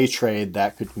day trade,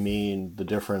 that could mean the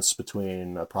difference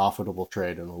between a profitable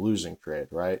trade and a losing trade,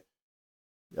 right?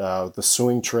 The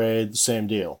swing trade, the same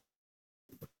deal.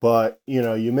 But, you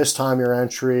mistime your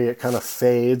entry, it kind of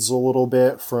fades a little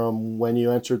bit from when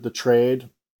you entered the trade.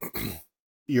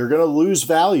 You're going to lose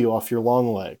value off your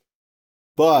long leg,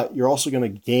 but you're also going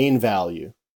to gain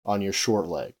value on your short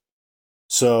leg.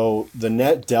 So the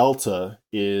net delta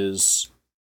is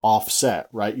offset,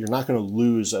 right? You're not going to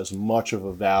lose as much of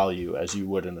a value as you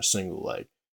would in a single leg.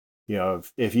 You know,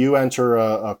 if you enter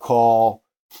a call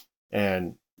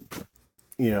and,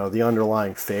 you know, the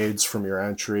underlying fades from your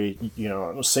entry, you know,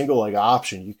 on a single leg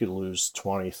option, you could lose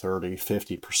 20, 30,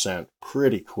 50%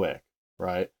 pretty quick,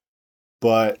 right?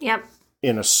 But Yep.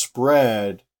 in a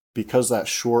spread, because that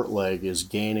short leg is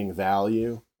gaining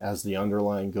value as the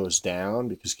underlying goes down,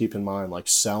 because keep in mind, like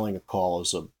selling a call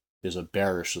is a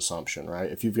bearish assumption,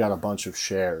 right? If you've got a bunch of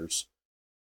shares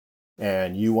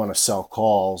and you want to sell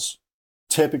calls,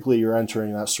 typically you're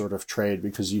entering that sort of trade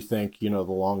because you think, you know,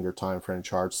 the longer time frame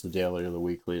charts, the daily or the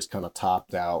weekly, is kind of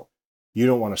topped out. You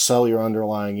don't want to sell your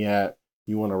underlying yet.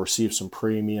 You want to receive some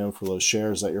premium for those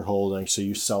shares that you're holding, so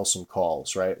you sell some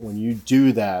calls, right? When you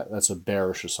do that, that's a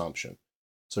bearish assumption.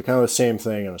 So kind of the same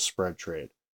thing in a spread trade.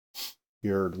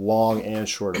 You're long and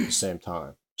short at the same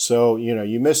time. So, you know,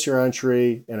 you miss your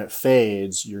entry and it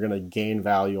fades, you're going to gain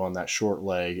value on that short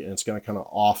leg, and it's going to kind of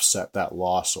offset that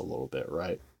loss a little bit,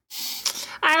 right?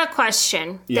 I have a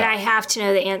question that I have to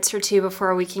know the answer to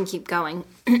before we can keep going.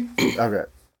 Okay.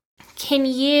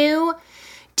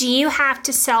 Do you have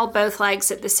to sell both legs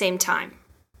at the same time?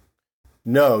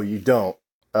 No, you don't.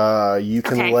 You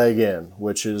can Okay. leg in,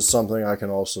 which is something I can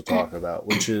also talk about,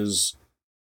 which is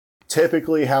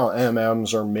typically how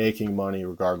MMs are making money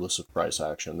regardless of price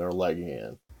action. They're legging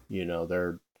in. You know,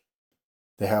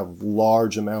 they have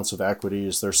large amounts of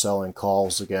equities they're selling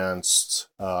calls against.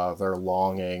 They're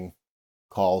longing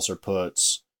calls or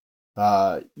puts.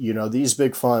 You know, these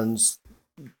big funds,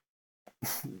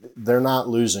 they're not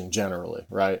losing generally,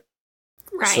 right?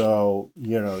 Right. So,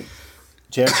 you know,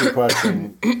 to answer your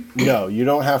question, no, you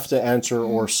don't have to enter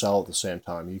or sell at the same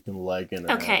time. You can leg in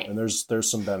and Okay. out. And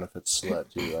there's some benefits to that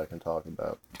too that I can talk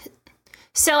about.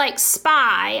 So like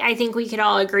SPY, I think we could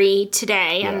all agree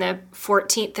today on the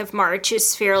 14th of March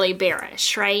is fairly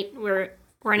bearish, right? We're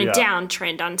in a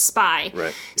downtrend on SPY.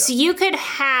 Right. So you could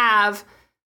have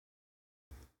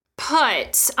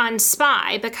puts on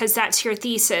SPY because that's your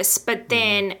thesis, but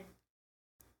then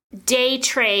day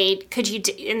trade,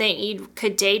 and then you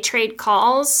could day trade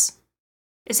calls?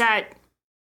 Is that,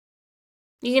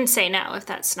 you can say no if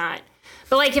that's not.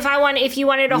 But like if you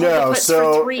wanted to hold the puts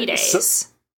for 3 days.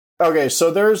 Okay,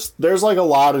 so there's like a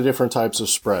lot of different types of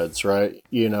spreads, right?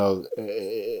 You know,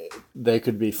 they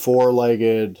could be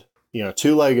four-legged. You know,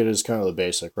 two-legged is kind of the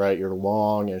basic, right? You're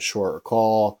long and short a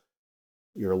call.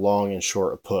 You're long and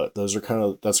short a put. That's kind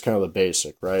of the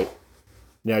basic, right?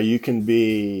 Now you can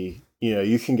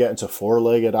get into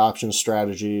four-legged option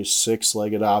strategies,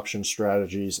 six-legged option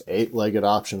strategies, eight-legged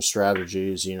option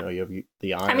strategies. You know, you have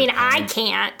the iron. I mean, I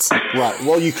can't. Right.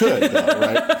 Well, you could, though,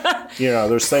 right? You know,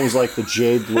 there's things like the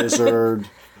Jade Blizzard,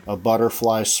 a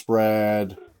butterfly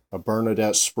spread, a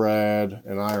Bernadette spread,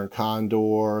 an iron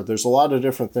condor. There's a lot of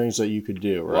different things that you could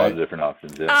do, right? A lot of different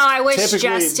options, yeah. Oh, I wish Typically,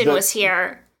 Justin was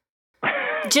here.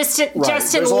 Justin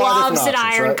There's a lot of loves different an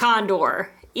options, iron right?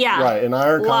 condor. Yeah. Right. An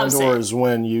iron Loves condor it. is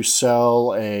when you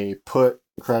sell a put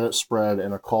credit spread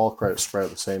and a call credit spread at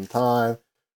the same time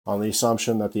on the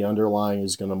assumption that the underlying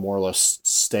is going to more or less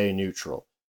stay neutral.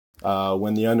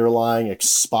 When the underlying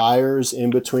expires in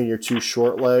between your two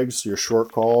short legs, your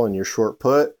short call and your short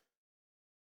put,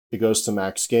 it goes to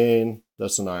max gain.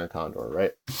 That's an iron condor,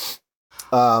 right?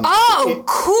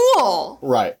 Cool.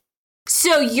 Right.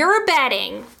 So you're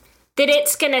betting that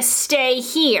it's going to stay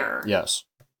here. Yes.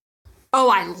 Oh,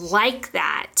 I like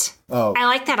that. Oh, I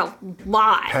like that a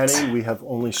lot. Penny, we have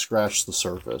only scratched the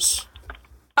surface.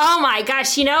 Oh my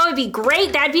gosh, it'd be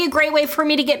great. That'd be a great way for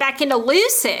me to get back into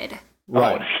Lucid.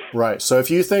 Right, right. So if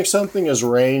you think something is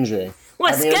ranging,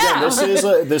 Let's go.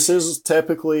 Again, this is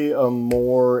typically a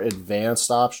more advanced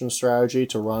option strategy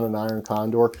to run an iron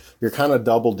condor. You're kind of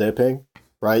double dipping,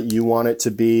 right? You want it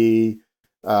to be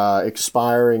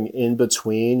expiring in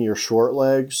between your short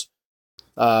legs.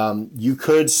 You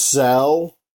could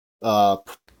sell a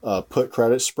put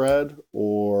credit spread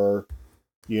or,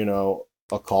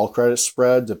 a call credit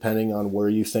spread, depending on where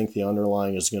you think the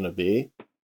underlying is going to be.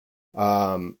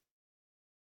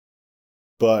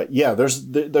 But yeah,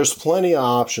 there's plenty of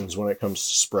options when it comes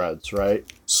to spreads, right?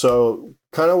 So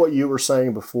kind of what you were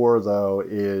saying before, though,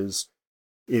 is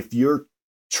if you're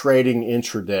trading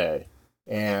intraday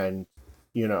and,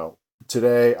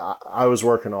 today I was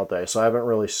working all day, so I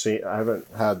haven't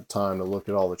had time to look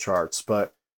at all the charts,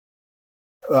 but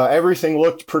everything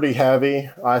looked pretty heavy.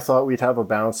 I thought we'd have a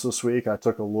bounce this week. I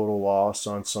took a little loss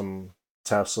on some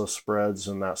Tesla spreads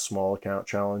in that small account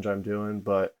challenge I'm doing,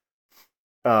 but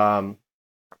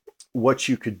what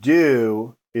you could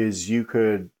do is you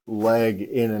could leg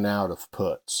in and out of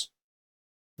puts,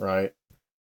 right?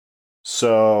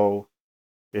 So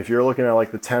if you're looking at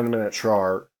like the 10-minute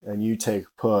chart and you take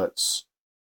puts,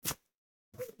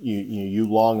 you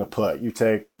long a put. You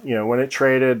take, when it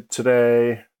traded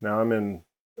today, now I'm in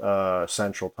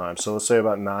Central Time, so let's say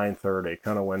about 9:30,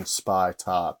 kind of when SPY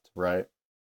topped, right?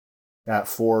 At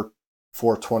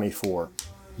 424.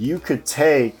 You could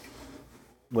take,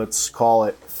 let's call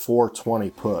it 420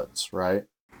 puts, right?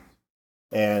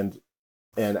 And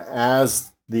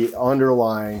as the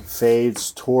underlying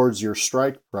fades towards your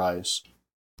strike price,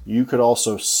 you could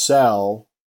also sell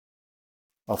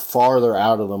a farther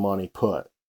out of the money put,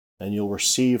 and you'll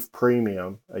receive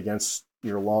premium against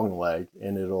your long leg,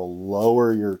 and it'll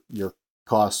lower your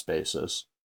cost basis.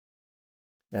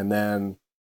 And then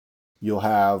you'll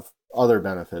have other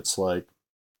benefits like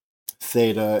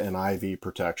theta and IV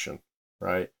protection,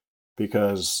 right?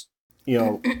 Because,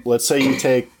 let's say you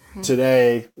take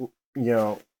today,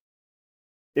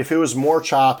 if it was more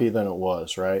choppy than it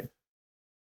was, right?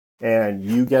 And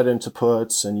you get into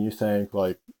puts and you think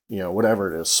like,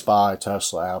 whatever it is, SPY,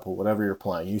 Tesla, Apple, whatever you're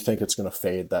playing, you think it's going to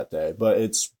fade that day, but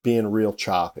it's being real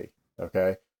choppy,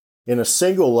 okay? In a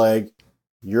single leg,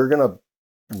 you're going to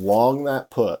long that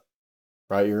put,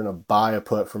 right? You're going to buy a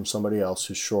put from somebody else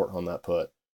who's short on that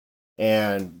put.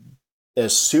 And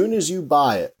as soon as you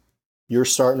buy it, you're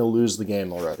starting to lose the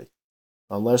game already.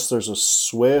 Unless there's a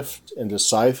swift and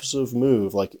decisive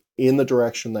move, like in the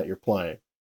direction that you're playing,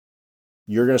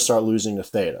 you're going to start losing the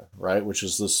theta, right? Which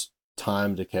is this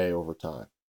time decay over time.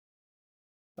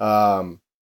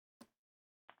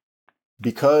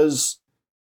 Because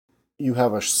you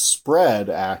have a spread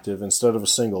active instead of a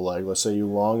single leg, let's say you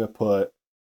long a put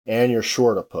and you're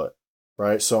short a put,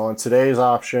 right? So on today's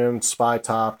option, SPY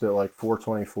topped at like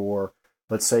 424.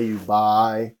 Let's say you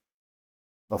buy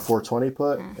a 420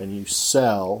 put and you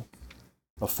sell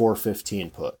a 415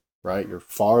 put, right? You're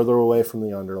farther away from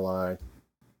the underlying.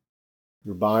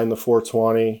 You're buying the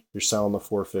 420, you're selling the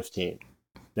 415.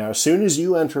 Now, as soon as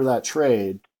you enter that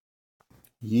trade,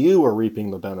 you are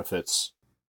reaping the benefits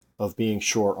of being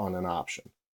short on an option.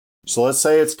 So let's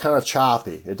say it's kind of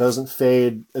choppy. It doesn't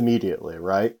fade immediately,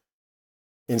 right?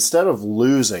 Instead of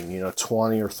losing,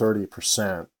 20 or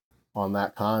 30% on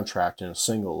that contract in a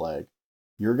single leg,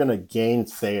 you're going to gain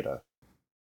theta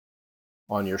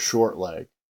on your short leg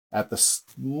at the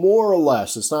more or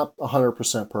less, it's not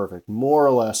 100% perfect, more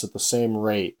or less at the same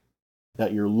rate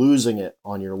that you're losing it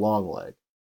on your long leg.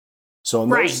 So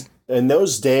in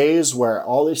those days where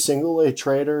all these single leg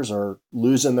traders are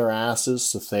losing their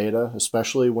asses to theta,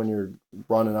 especially when you're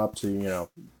running up to,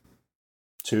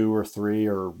 2 or 3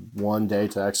 or 1 day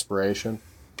to expiration,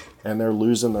 and they're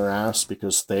losing their ass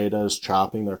because theta is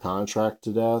chopping their contract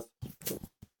to death,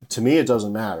 to me, it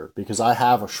doesn't matter because I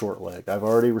have a short leg. I've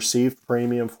already received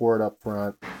premium for it up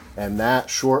front, and that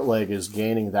short leg is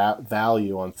gaining that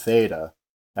value on theta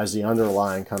as the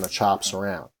underlying kind of chops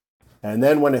around. And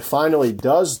then when it finally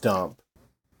does dump,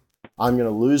 I'm going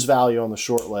to lose value on the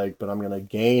short leg, but I'm going to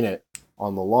gain it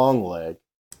on the long leg,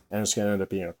 and it's going to end up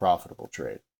being a profitable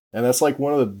trade. And that's like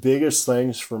one of the biggest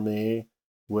things for me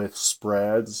with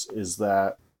spreads is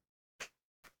that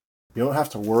you don't have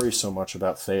to worry so much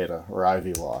about theta or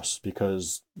IV loss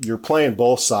because you're playing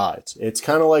both sides. It's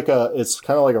kind of like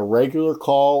a regular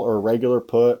call or a regular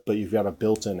put, but you've got a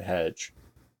built-in hedge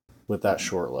with that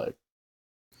short leg.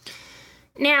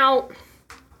 Now,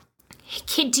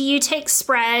 do you take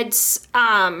spreads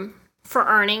for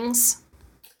earnings?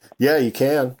 Yeah, you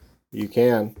can. You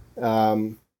can.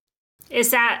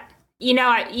 Is that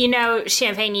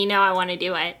Champagne? I want to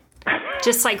do it.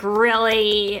 Just like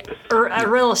really a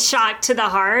real shock to the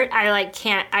heart. I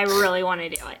really want to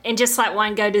do it. And just let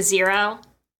one go to zero.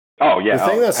 Oh, yeah. The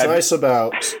thing that's nice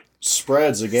about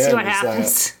spreads, again, see what is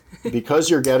happens. That because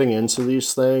you're getting into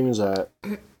these things at,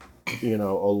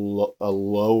 a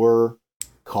lower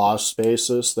cost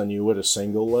basis than you would a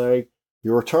single leg,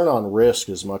 your return on risk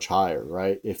is much higher,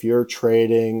 right? If you're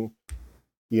trading,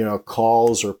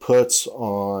 calls or puts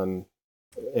on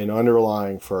an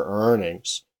underlying for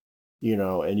earnings,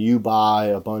 and you buy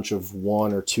a bunch of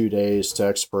 1 or 2 days to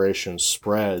expiration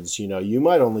spreads, you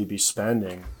might only be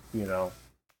spending,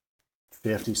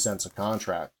 50 cents a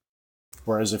contract.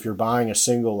 Whereas if you're buying a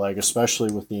single leg,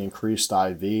 especially with the increased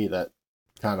IV that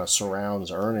kind of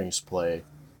surrounds earnings play,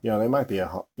 they might be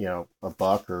 $1 or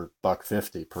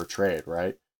 $1.50 per trade,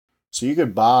 right? So you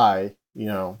could buy,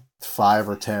 5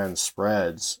 or 10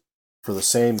 spreads for the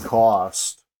same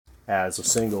cost as a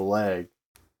single leg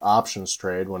options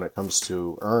trade when it comes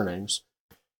to earnings.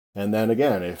 And then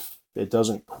again, if it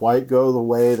doesn't quite go the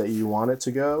way that you want it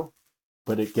to go,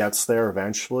 but it gets there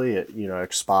eventually, it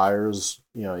expires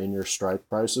in your strike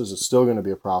prices, it's still going to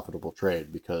be a profitable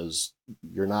trade because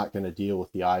you're not going to deal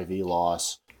with the IV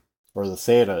loss or the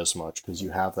theta as much because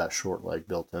you have that short leg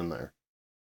built in there.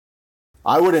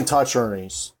 I wouldn't touch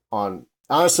earnings on,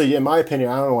 honestly, in my opinion,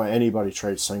 I don't know why anybody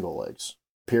trades single legs,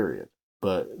 period.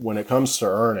 But when it comes to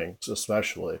earnings,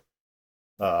 especially,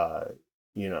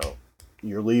 you know,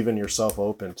 you're leaving yourself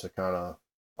open to kind of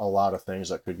a lot of things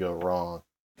that could go wrong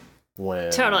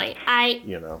when, totally.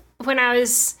 When I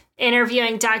was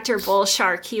interviewing Dr.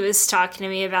 Bullshark, he was talking to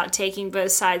me about taking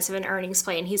both sides of an earnings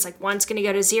play, and he's like, one's going to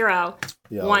go to zero,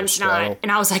 one's not.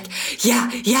 And I was like,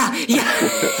 yeah.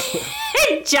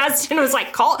 And Justin was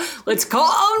like, let's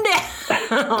calm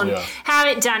down. Yeah.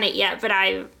 Haven't done it yet, but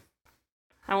I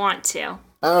want to.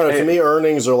 I don't know. To me,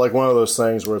 earnings are like one of those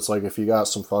things where it's like if you got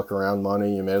some fuck around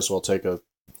money, you may as well take a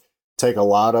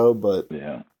lotto. But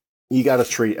you got to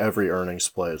treat every earnings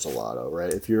play as a lotto,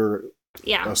 right? If you're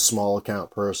a small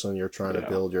account person, you're trying to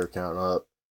build your account up,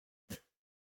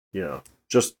 you know,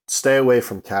 just stay away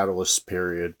from catalysts,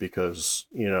 period, because,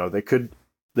 you know, they could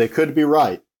be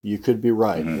right. You could be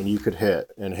right, and you could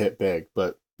hit big,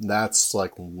 but that's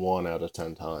like 1 out of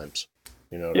 10 times.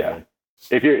 You know what I mean?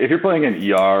 If you're playing an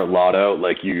ER lotto,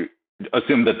 like, you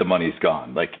assume that the money's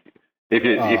gone. Like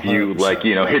if you like,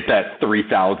 you know, hit that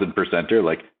 3,000%er,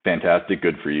 like, fantastic,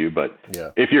 good for you. But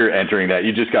if you're entering that,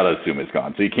 you just got to assume it's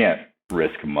gone. So you can't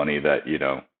risk money that, you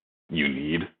know, you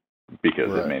need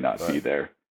because it may not be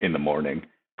there in the morning.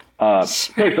 Hey,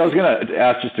 so I was going to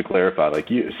ask, just to clarify, like,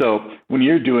 so when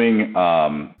you're doing,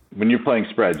 when you're playing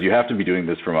spreads, you have to be doing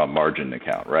this from a margin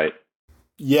account, right?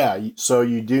 Yeah. So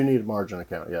you do need a margin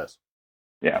account. Yes.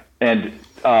 Yeah. And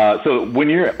so when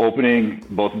you're opening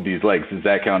both of these legs, is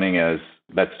that counting as,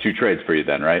 that's 2 trades for you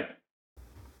then, right?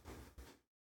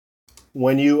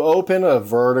 When you open a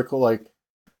vertical, like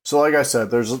I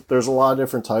said, there's a lot of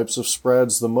different types of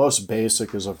spreads. The most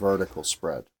basic is a vertical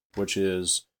spread, which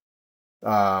is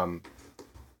 2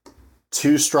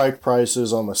 strike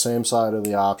prices on the same side of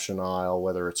the option aisle,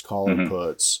 whether it's call or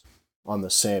puts, on the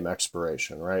same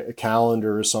expiration, right? A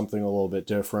calendar is something a little bit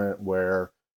different, where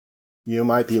you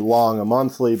might be long a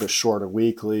monthly but short a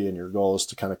weekly, and your goal is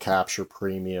to kind of capture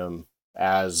premium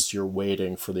as you're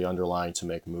waiting for the underlying to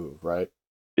make a move, right?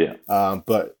 Yeah.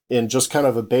 But in just kind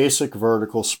of a basic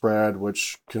vertical spread,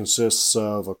 which consists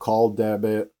of a call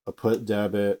debit, a put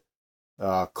debit,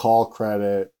 call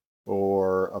credit,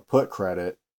 or a put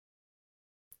credit,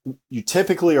 you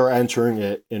typically are entering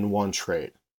it in one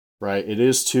trade, right? It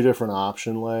is 2 different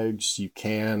option legs. You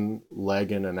can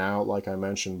leg in and out, like I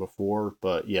mentioned before,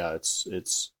 but yeah, it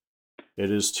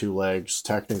is 2 legs.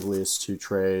 Technically, it's 2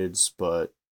 trades,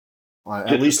 but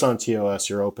at least on TOS,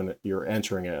 you're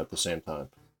entering it at the same time.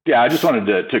 Yeah, I just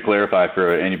wanted to clarify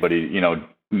for anybody, you know,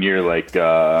 near like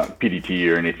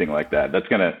PDT or anything like that. It's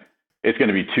gonna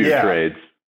be 2 trades.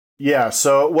 Yeah.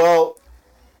 So, well,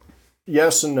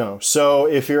 yes and no. So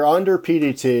if you're under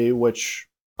PDT, which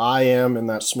I am in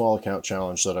that small account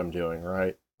challenge that I'm doing,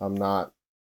 right? I'm not,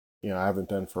 you know, I haven't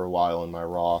been for a while in my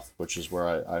Roth, which is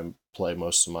where I play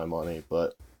most of my money.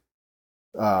 But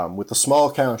with the small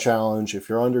account challenge, if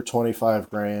you're under 25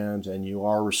 grand and you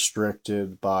are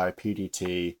restricted by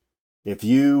PDT, if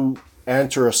you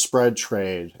enter a spread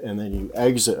trade and then you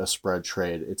exit a spread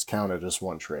trade, it's counted as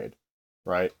 1 trade,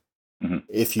 right?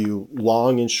 If you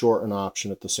long and short an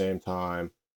option at the same time,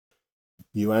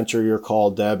 you enter your call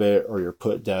debit or your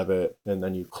put debit, and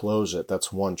then you close it,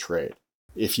 that's 1 trade.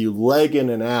 If you leg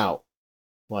in and out,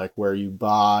 like where you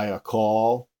buy a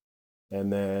call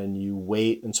and then you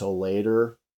wait until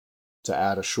later to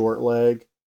add a short leg,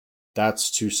 that's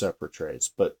 2 separate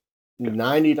trades. But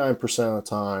 99% of the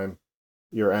time,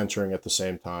 you're entering at the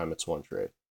same time, it's 1 trade.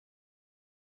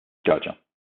 Gotcha.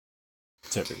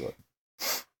 Typically.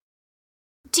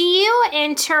 Do you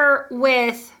enter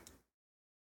with...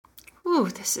 Ooh,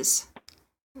 this is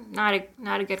not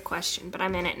a good question, but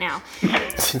I'm in it now.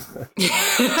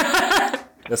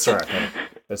 That's all right, honey.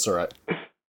 That's all right.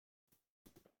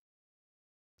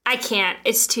 I can't.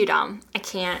 It's too dumb. I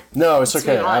can't. No, it's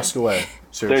okay. Ask away.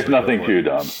 Seriously, there's nothing too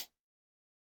dumb.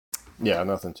 Yeah,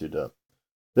 nothing too dumb.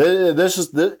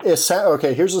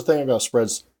 Okay, here's the thing about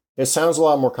spreads. It sounds a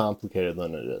lot more complicated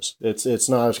than it is. It's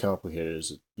not as complicated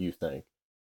as you think.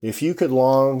 If you could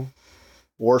long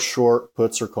or short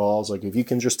puts or calls, like if you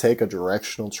can just take a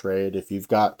directional trade, if you've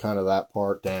got kind of that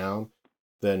part down,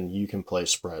 then you can play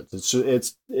spreads.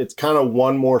 It's kind of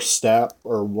one more step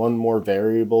or one more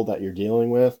variable that you're dealing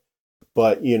with,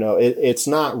 but you know it's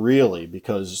not really,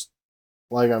 because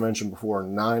like I mentioned before,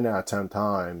 9 out of 10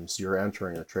 times you're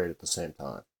entering a trade at the same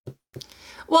time.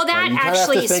 Well, that you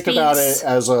actually have to think about it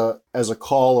as a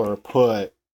call or a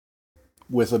put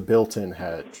with a built-in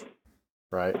hedge,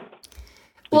 right?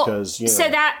 because, so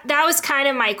that was kind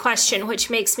of my question, which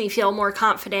makes me feel more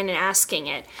confident in asking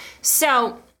it.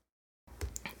 So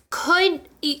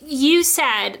you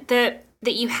said that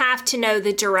you have to know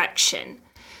the direction,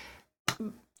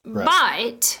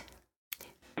 right.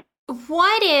 But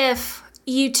what if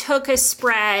you took a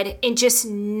spread and just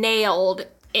nailed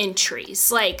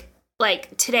entries? Like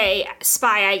today,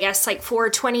 SPY, I guess, like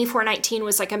 420, 419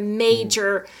 was like a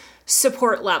major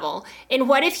support level. And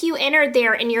what if you entered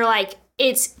there and you're like,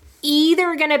 it's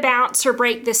either going to bounce or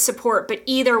break this support, but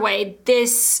either way,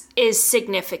 this is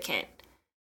significant.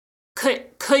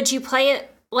 Could you play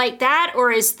it like that,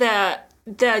 or is the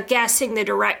guessing the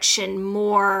direction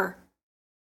more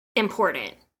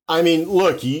important? I mean,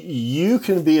 look, you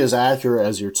can be as accurate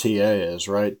as your TA is,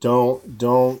 right? Don't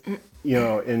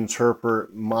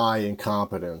interpret my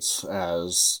incompetence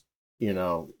as,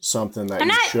 something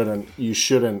that you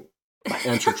shouldn't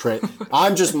enter trade.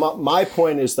 I'm just, my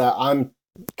point is that I'm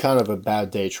kind of a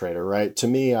bad day trader, right? To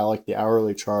me, I like the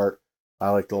hourly chart. I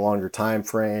like the longer time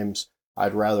frames.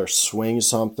 I'd rather swing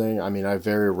something. I mean, I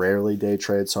very rarely day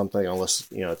trade something unless,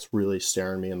 it's really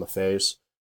staring me in the face.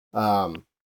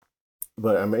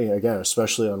 But I mean, again,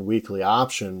 especially on weekly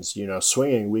options,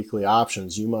 swinging weekly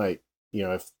options, you might,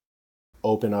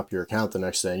 open up your account the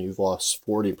next day and you've lost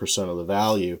 40% of the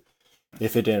value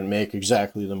if it didn't make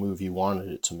exactly the move you wanted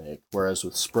it to make. Whereas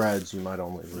with spreads, you might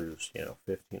only lose,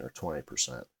 15 or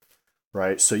 20%,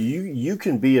 right? So you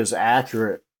can be as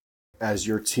accurate as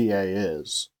your TA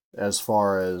is as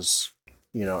far as,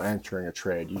 entering a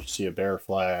trade. You see a bear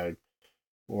flag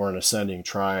or an ascending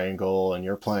triangle and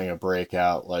you're playing a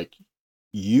breakout, like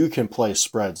you can play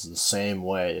spreads the same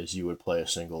way as you would play a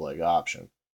single leg option.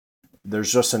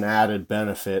 There's just an added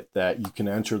benefit that you can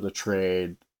enter the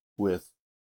trade with,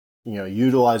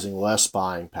 utilizing less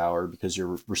buying power because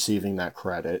you're receiving that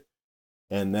credit,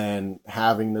 and then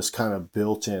having this kind of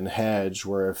built-in hedge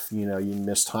where if, you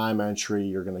miss time entry,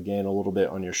 you're going to gain a little bit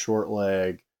on your short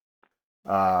leg,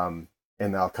 and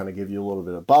that'll kind of give you a little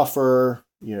bit of buffer.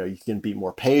 You can be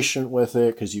more patient with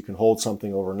it because you can hold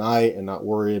something overnight and not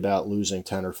worry about losing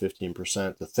 10 or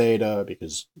 15% to theta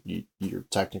because you're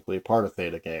technically a part of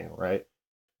theta gang, right?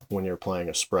 When you're playing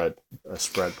a spread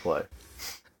play.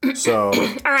 So,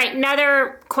 all right,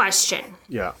 another question.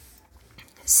 Yeah.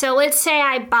 So let's say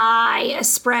I buy a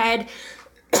spread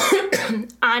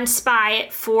on SPY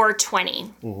at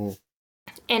 420. Mm-hmm.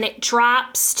 And it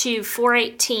drops to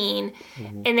 418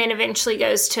 and then eventually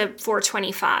goes to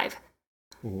 425.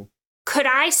 Mm-hmm. Could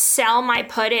I sell my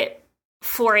put at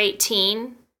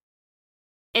 418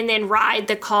 and then ride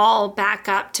the call back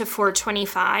up to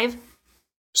 425?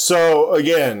 So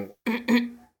again,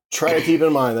 try to keep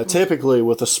in mind that typically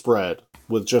with a spread,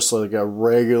 with just like a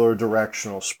regular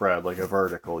directional spread, like a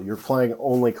vertical, you're playing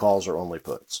only calls or only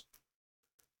puts,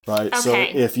 right? Okay. So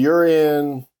if you're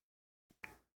in,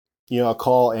 a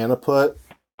call and a put,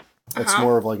 it's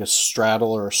more of like a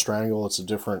straddle or a strangle. It's a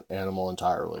different animal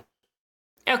entirely.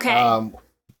 Okay.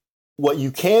 What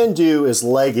you can do is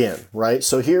leg in, right?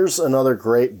 So here's another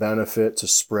great benefit to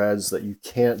spreads that you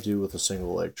can't do with a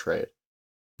single leg trade.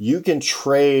 You can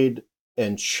trade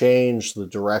and change the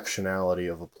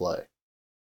directionality of a play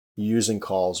using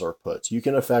calls or puts. You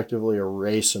can effectively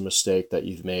erase a mistake that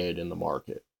you've made in the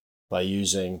market by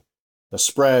using a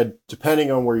spread,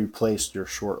 depending on where you placed your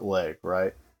short leg,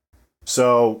 right?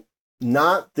 So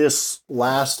not this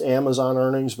last Amazon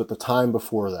earnings, but the time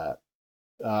before that.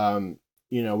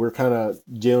 We're kind of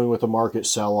dealing with a market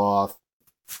sell-off.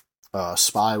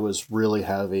 SPY was really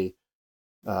heavy.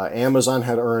 Amazon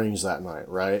had earnings that night,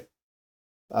 right?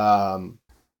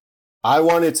 I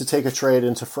wanted to take a trade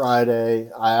into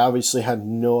Friday. I obviously had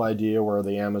no idea where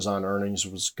the Amazon earnings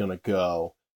was going to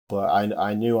go, but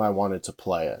I knew I wanted to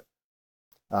play it.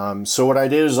 So what I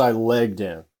did is I legged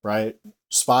in, right?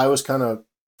 SPY was kind of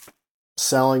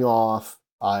selling off.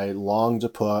 I longed to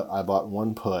put. I bought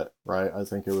one put, right? I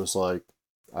think it was like,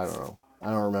 I don't know. I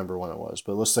don't remember when it was,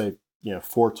 but let's say,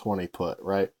 420 put,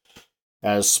 right?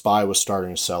 As SPY was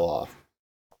starting to sell off.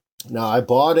 Now, I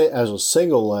bought it as a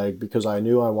single leg because I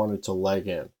knew I wanted to leg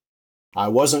in. I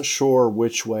wasn't sure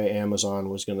which way Amazon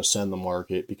was going to send the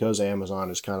market because Amazon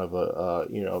is kind of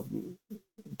a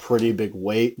pretty big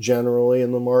weight generally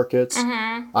in the markets.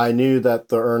 Mm-hmm. I knew that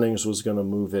the earnings was going to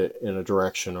move it in a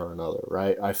direction or another,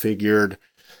 right? I figured,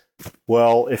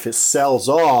 well, if it sells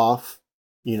off,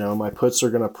 my puts are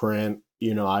going to print.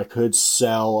 I could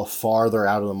sell farther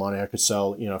out of the money. I could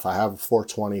sell, if I have a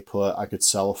 420 put, I could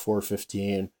sell a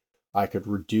 415. I could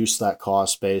reduce that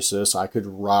cost basis. I could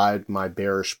ride my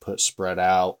bearish put spread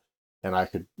out and I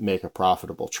could make a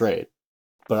profitable trade.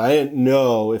 but I didn't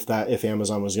know if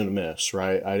Amazon was going to miss,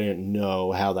 right? I didn't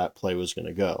know how that play was going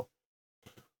to go.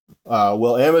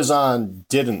 Well, Amazon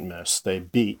didn't miss. They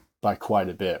beat by quite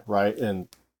a bit, right? And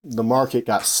the market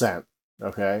got sent.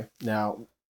 Okay. Now,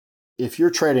 if you're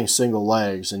trading single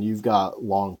legs and you've got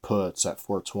long puts at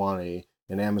 420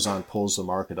 and Amazon pulls the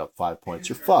market up 5 points,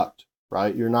 you're fucked,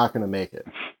 right? You're not going to make it.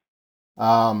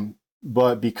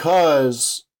 But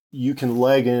because you can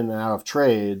leg in and out of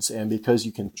trades, and because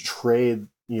you can trade,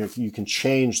 you can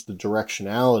change the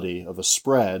directionality of a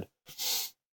spread,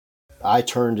 I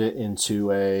turned it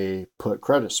into a put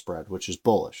credit spread, which is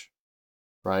bullish,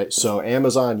 right? So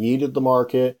Amazon yeeted the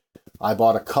market. I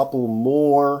bought a couple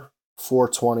more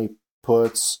 420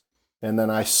 puts, and then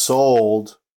I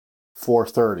sold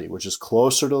 430, which is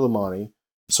closer to the money.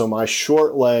 So my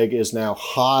short leg is now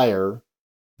higher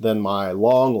than my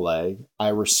long leg. I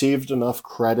received enough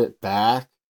credit back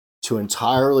to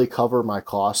entirely cover my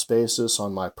cost basis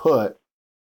on my put.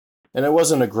 And it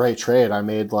wasn't a great trade. I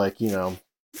made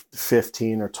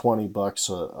 15 or 20 bucks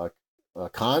a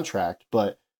contract,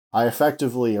 but I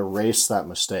effectively erased that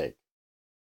mistake.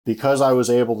 Because I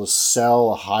was able to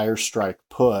sell a higher strike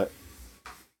put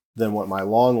than what my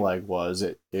long leg was,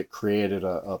 it created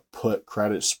a put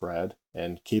credit spread.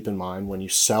 And keep in mind, when you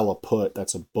sell a put,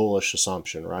 that's a bullish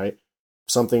assumption, right?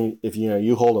 Something, if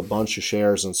you hold a bunch of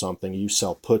shares in something, you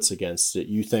sell puts against it,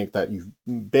 you think that you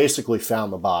basically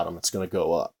found the bottom, it's going to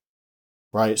go up,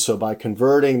 right? So by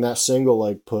converting that single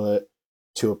leg put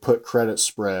to a put credit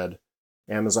spread,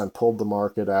 Amazon pulled the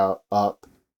market up,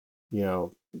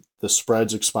 the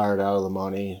spreads expired out of the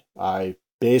money. I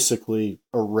basically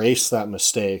erased that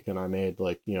mistake, and I made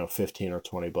 15 or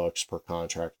 20 bucks per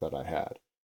contract that I had.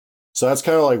 So that's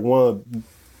kind of like one of the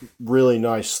really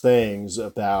nice things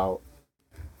about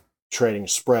trading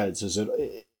spreads is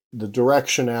the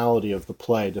directionality of the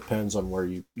play depends on where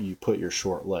you put your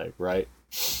short leg, right?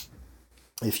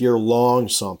 If you're long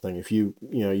something, if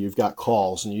you've got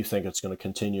calls and you think it's going to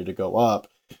continue to go up,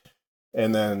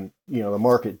 and then the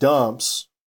market dumps,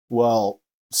 well,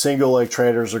 single leg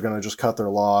traders are going to just cut their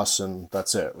loss and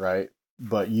that's it, right?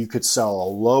 But you could sell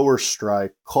a lower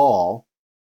strike call,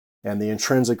 and the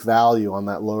intrinsic value on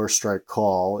that lower strike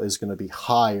call is going to be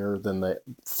higher than the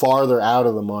farther out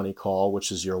of the money call,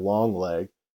 which is your long leg.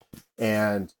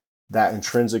 And that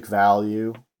intrinsic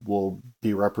value will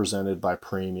be represented by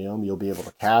premium. You'll be able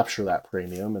to capture that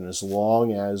premium. And as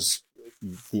long as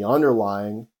the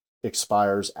underlying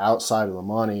expires outside of the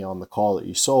money on the call that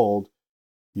you sold,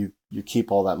 you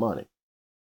keep all that money.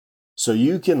 So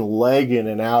you can leg in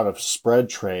and out of spread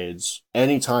trades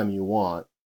anytime you want,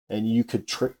 and you could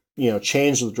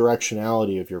change the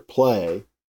directionality of your play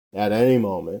at any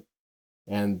moment.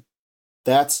 And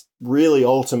that's really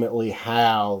ultimately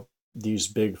how these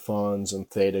big funds and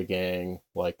Theta Gang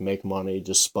make money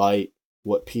despite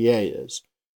what PA is.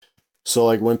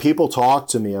 So when people talk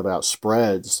to me about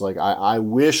spreads, I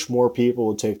wish more people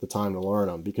would take the time to learn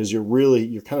them, because you're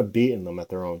kind of beating them at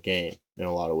their own game in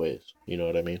a lot of ways. You know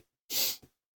what I mean?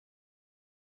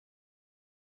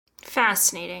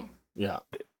 Fascinating. Yeah.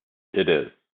 It is.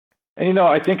 And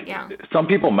I think some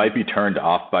people might be turned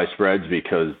off by spreads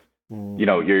because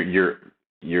your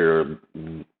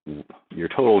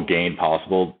total gain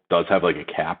possible does have a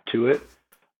cap to it.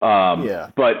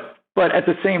 But at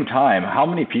the same time, how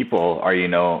many people are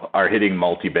hitting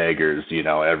multi-baggers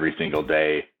every single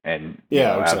day and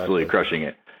absolutely crushing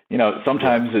it?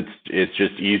 Sometimes it's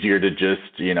just easier to just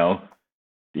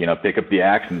pick up the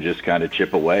axe and just kind of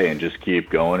chip away and just keep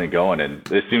going and going. And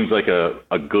this seems like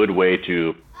a good way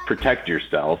to protect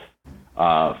yourself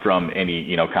from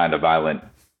any kind of violent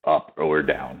up or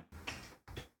down.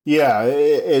 Yeah,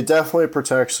 it definitely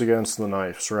protects against the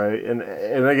knives, right? And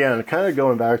again, kind of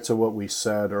going back to what we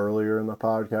said earlier in the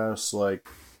podcast,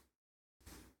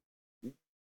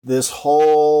 this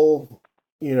whole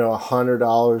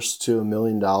 $100 to $1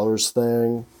 million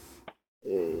thing,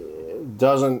 it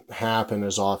doesn't happen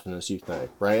as often as you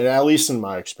think, right? And at least in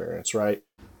my experience, right?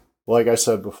 Like I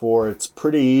said before, it's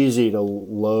pretty easy to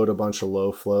load a bunch of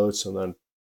low floats and then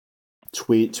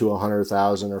tweet to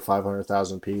 100,000 or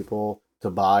 500,000 people to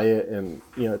buy it. And,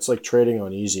 it's like trading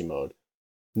on easy mode.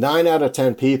 9 out of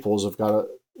 10 people have got to,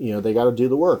 they got to do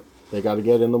the work. They got to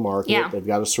get in the market. Yeah. They've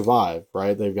got to survive,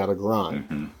 right? They've got to grind.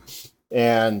 Mm-hmm.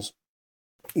 And,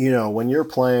 when you're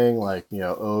playing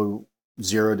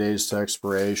 0 days to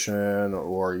expiration,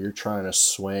 or you're trying to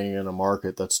swing in a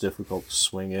market that's difficult to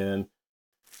swing in,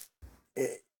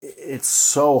 it's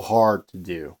so hard to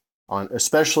do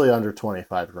especially under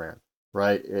 25 grand,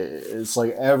 right? It's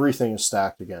like everything is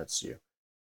stacked against you.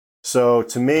 So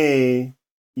to me,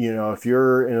 if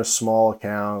you're in a small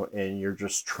account and you're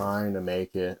just trying to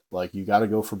make it, like, you got to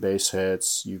go for base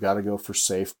hits, you got to go for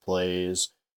safe plays,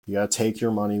 you got to take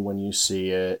your money when you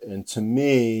see it. And to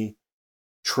me,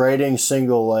 trading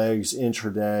single legs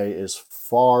intraday is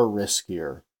far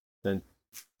riskier than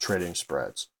trading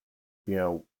spreads.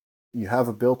 You have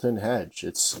a built-in hedge.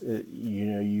 You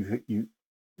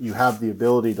have the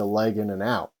ability to leg in and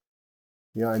out.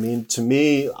 I mean, to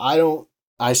me,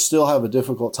 I still have a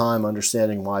difficult time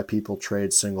understanding why people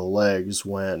trade single legs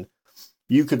when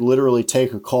you could literally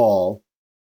take a call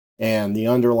and the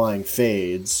underlying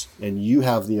fades, and you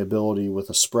have the ability with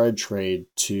a spread trade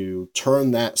to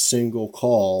turn that single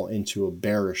call into a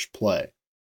bearish play,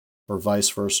 or vice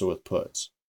versa with puts.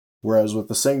 Whereas with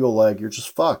the single leg, you're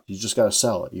just fucked. You just got to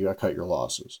sell it. You got to cut your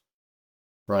losses,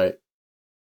 right?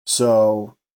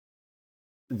 So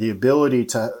the ability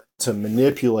to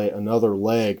manipulate another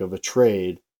leg of a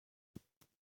trade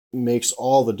makes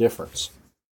all the difference.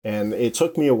 And it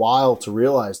took me a while to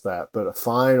realize that, but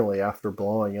finally, after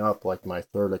blowing up like my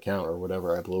third account or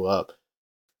whatever I blew up,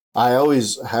 I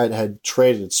always had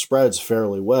traded spreads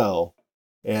fairly well.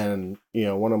 And,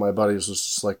 one of my buddies was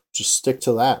just like, just stick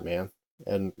to that, man.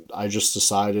 And I just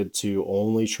decided to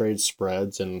only trade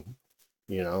spreads, and,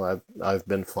 I've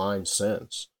been fine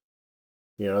since.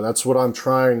 That's what I'm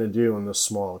trying to do in this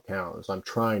small account, is I'm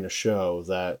trying to show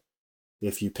that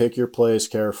if you pick your plays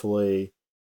carefully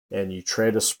and you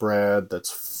trade a spread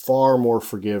that's far more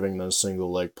forgiving than a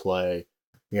single leg play,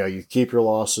 you keep your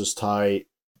losses tight,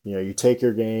 you take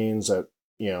your gains at,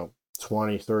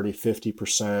 20, 30,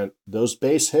 50%, those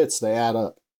base hits, they add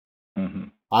up. Mm-hmm.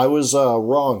 I was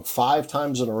wrong 5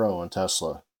 times in a row on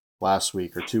Tesla last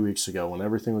week or 2 weeks ago when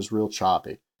everything was real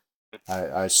choppy.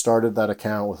 I started that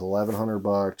account with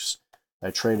 $1,100.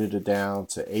 I traded it down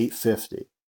to $850,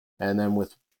 and then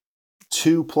with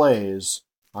 2 plays,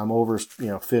 I'm over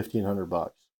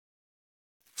 $1,500.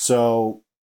 So,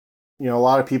 a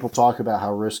lot of people talk about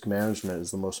how risk management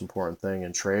is the most important thing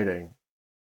in trading,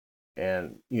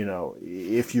 and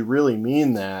if you really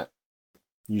mean that,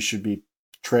 you should be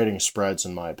trading spreads,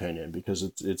 in my opinion, because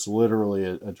it's literally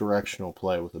a directional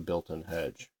play with a built-in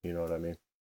hedge. You know what I mean?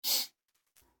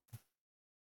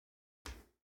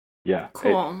 Yeah,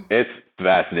 cool. It's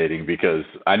fascinating because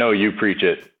I know you preach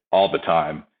it all the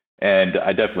time, and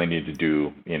I definitely need to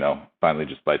do, finally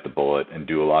just bite the bullet and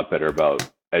do a lot better about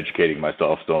educating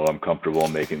myself so I'm comfortable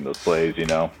making those plays,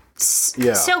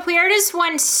 Yeah. So where does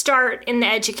one start in the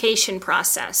education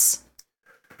process?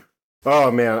 Oh,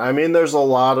 man. I mean, there's a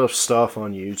lot of stuff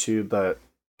on YouTube that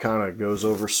kind of goes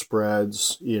over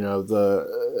spreads.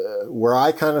 Where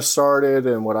I kind of started,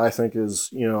 and what I think is,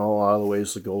 a lot of the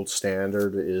ways the gold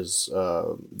standard is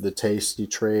the Tasty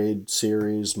Trade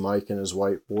series, Mike and his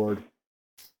whiteboard.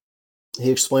 He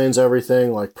explains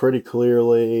everything like pretty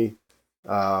clearly.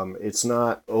 It's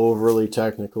not overly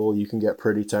technical. You can get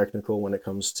pretty technical when it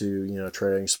comes to,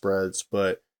 trading spreads,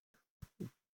 but,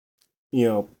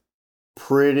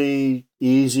 pretty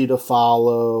easy to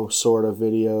follow sort of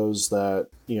videos that,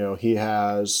 he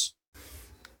has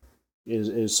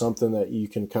is something that you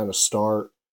can kind of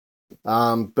start.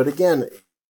 But again,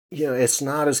 it's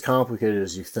not as complicated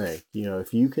as you think.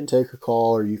 If you can take a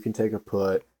call or you can take a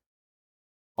put,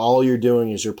 all you're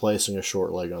doing is you're placing a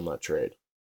short leg on that trade.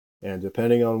 And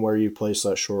depending on where you place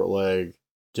that short leg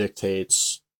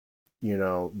dictates,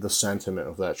 the sentiment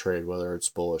of that trade, whether it's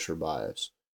bullish or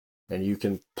bias. And you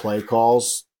can play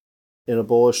calls in a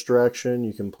bullish direction.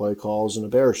 You can play calls in a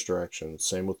bearish direction.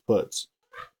 Same with puts.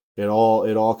 It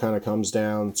all kind of comes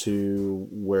down to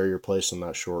where you're placing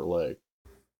that short leg.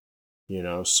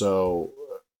 So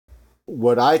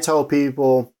what I tell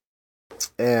people,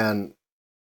 and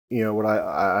what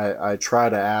I try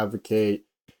to advocate,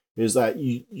 is that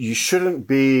you shouldn't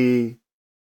be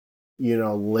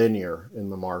linear in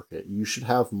the market. You should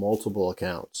have multiple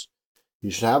accounts. You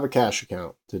should have a cash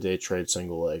account to day trade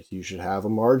single legs. You should have a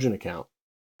margin account,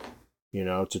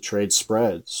 to trade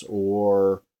spreads,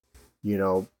 or,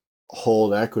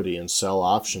 hold equity and sell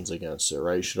options against it,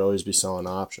 right? You should always be selling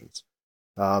options.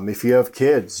 If you have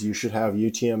kids, you should have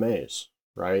UTMAs,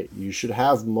 right? You should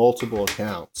have multiple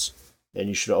accounts, and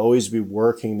you should always be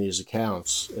working these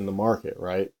accounts in the market,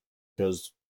 right?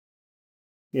 Because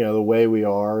the way we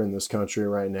are in this country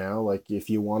right now, like, if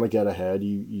you want to get ahead,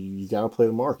 you got to play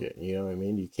the market. You know what I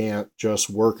mean? You can't just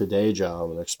work a day job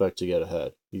and expect to get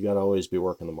ahead. You got to always be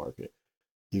working the market.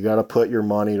 You got to put your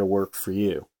money to work for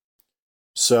you.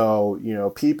 So,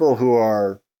 people who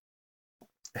are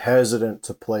hesitant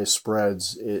to play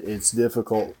spreads, it's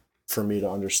difficult for me to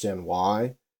understand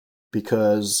why,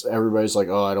 because everybody's like,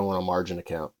 oh, I don't want a margin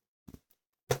account.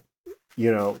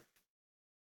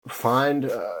 find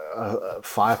 $500,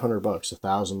 $1,000,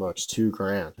 $2,000,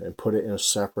 $2,000, and put it in a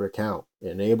separate account.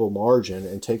 Enable margin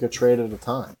and take a trade at a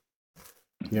time.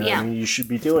 You know, Yeah. I mean, you should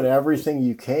be doing everything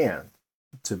you can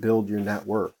to build your net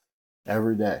worth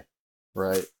every day,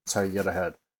 right? That's how you get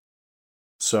ahead.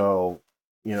 So,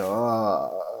 you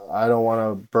know, I don't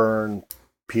want to burn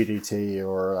PDT,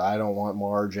 or I don't want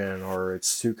margin, or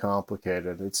it's too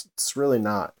complicated. It's really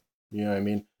not. You know what I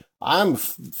mean? I'm a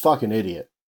fucking idiot.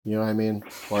 You know what I mean?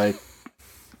 Like,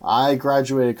 I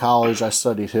graduated college, I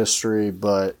studied history,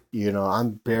 but, you know,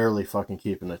 I'm barely fucking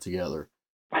keeping it together.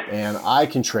 And I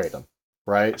can trade them,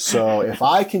 right? So if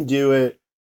I can do it,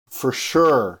 for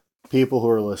sure, people who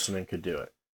are listening could do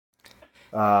it.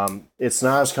 It's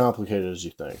not as complicated as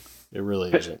you think. It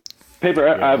really isn't. Paper,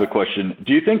 I have a question.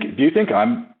 Do you think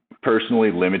I'm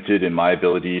personally limited in my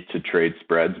ability to trade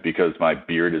spreads because my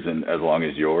beard isn't as long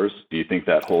as yours? Do you think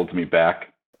that holds me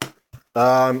back?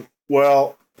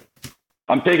 Well,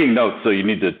 I'm taking notes, so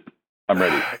I'm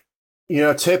ready. you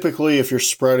know, typically if you're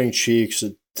spreading cheeks,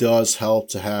 it does help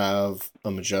to have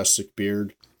a majestic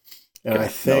beard. And Okay, I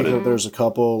think noted. that there's a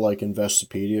couple like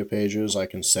Investopedia pages I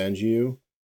can send you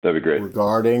That'd be great.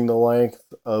 regarding the length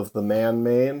of the man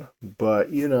mane.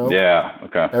 But, you know, Yeah.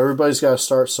 Okay. everybody's got to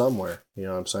start somewhere. You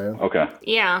know what I'm saying? Okay.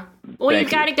 Yeah. Well, Thank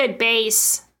you've got you. a good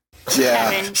base, Yeah.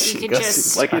 Evan. You could Guess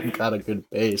just. Like I it- got a good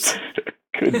base.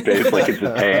 Good base, like it's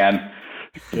a tan.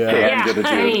 Yeah. Yeah, Gonna do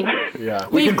I it. mean, Yeah.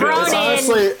 we've can do it. grown in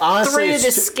Honestly, through it's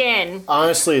the too- skin.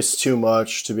 Honestly, it's too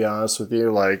much, to be honest with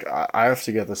you. Like, I have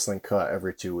to get this thing cut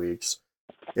every 2 weeks.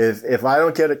 If I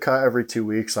don't get it cut every 2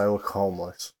 weeks, I look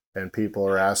homeless, and people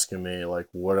are asking me like,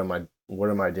 what am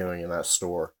I doing in that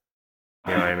store?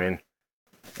 You know what I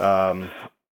mean?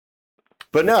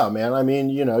 But no, man. I mean,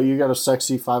 you know, you got a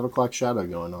sexy 5 o'clock shadow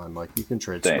going on. Like, you can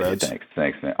trade spreads.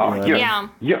 Thanks, man. Oh, Yeah.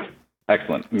 yeah.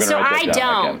 Excellent. I'm gonna So write I that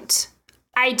down again. don't.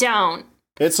 I don't.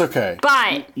 It's okay.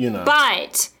 But You know.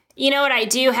 But you know what I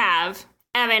do have,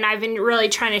 Evan? I've been really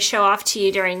trying to show off to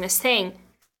you during this thing.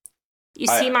 You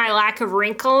see my lack of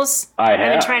wrinkles? I I've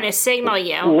been have. trying to signal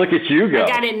you. Look at you go. I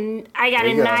got a There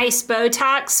you go. nice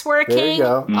Botox working. There you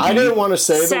go. I didn't want to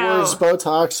say the So- words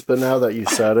Botox, but now that you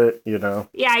said it, you know.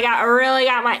 Yeah, I really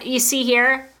got my. You see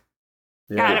here,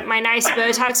 Yeah. got my nice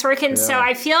Botox working. So Yeah.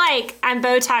 I feel like I'm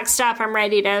Botoxed up. I'm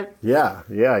ready to. Yeah.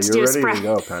 do You're a ready spread. to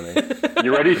go, Penny.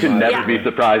 You're ready to never Yeah. be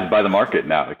surprised by the market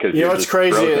now because You know you're what's just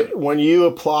crazy? frozen. When you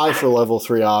apply for level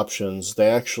 3 options, they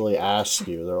actually ask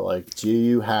you, they're like, do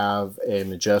you have a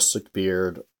majestic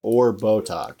beard or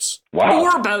Botox? Wow.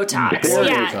 Or Botox. Or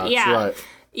yeah, Botox, yeah, right.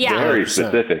 yeah. Very 100%.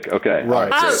 specific. Okay.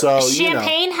 Right. Oh, So, you know.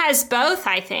 Champagne has both,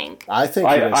 I think. I think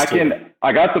it is I too. can.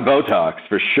 I got the Botox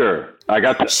for sure. I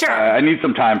got the. Sure. I need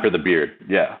some time for the beard.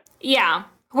 Yeah. Yeah.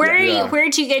 Where Yeah.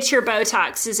 where'd you get your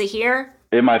Botox? Is it here?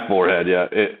 In my forehead. Yeah.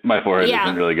 My forehead Yeah.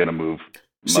 isn't really gonna move.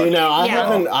 See, much. now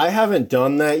Yeah. I haven't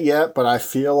done that yet, but I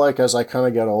feel like as I kind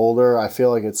of get older, I feel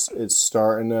like it's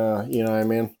starting to, you know what I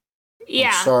mean?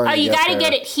 Yeah. starting Oh, to you get got to there.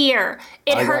 get it here.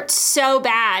 It I got- hurts so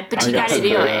bad, but I you got to some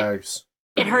do it. bags.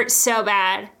 It hurts so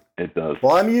bad. It does.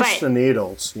 Well, I'm used But- to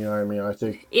needles, you know what I mean? I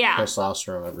take Yeah.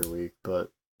 testosterone every week, but,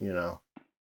 you know.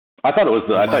 I thought it was.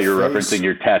 I My thought you were face. referencing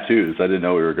your tattoos. I didn't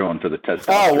know we were going for the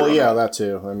testosterone. Oh, well, yeah, that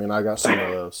too. I mean, I got some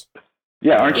of those.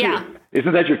 Yeah, aren't Yeah. you?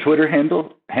 Isn't that your Twitter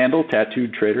handle?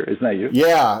 Tattooed Trader? Isn't that you?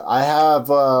 Yeah, I have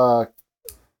a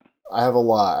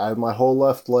lot. I have my whole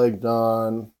left leg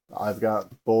done. I've got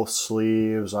both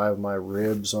sleeves. I have my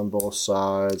ribs on both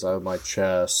sides. I have my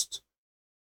chest.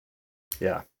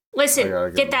 Yeah, Listen, I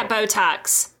gotta get that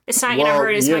Botox. It's not going to Well,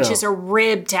 hurt as you much know. as a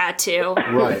rib tattoo.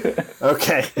 right.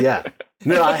 Okay, yeah.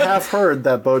 No, I have heard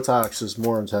that Botox is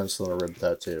more intense than a rib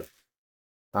tattoo.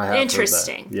 I have heard that.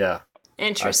 Interesting. Yeah.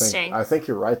 Interesting. I think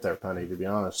you're right there, Penny, to be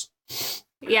honest.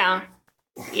 Yeah.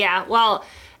 Yeah. Well,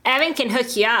 Evan can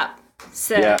hook you up.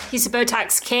 So Yeah. he's a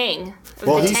Botox king. Of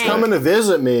Well, the he's tank. coming to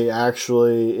visit me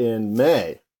actually in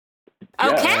May.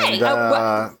 Okay. And,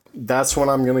 Oh, that's when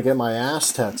I'm going to get my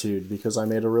ass tattooed because I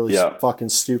made a really Yeah. fucking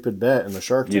stupid bet in the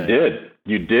Shark Tank. You did.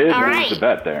 You did All lose right. the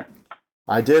bet there.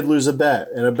 I did lose a bet,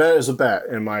 and a bet is a bet,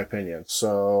 in my opinion.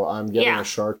 So I'm getting Yeah. a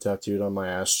shark tattooed on my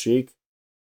ass cheek.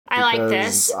 I like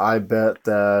because this. I bet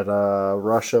that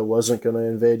Russia wasn't going to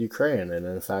invade Ukraine, and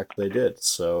in fact they did.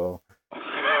 So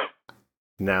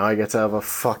now I get to have a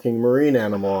fucking marine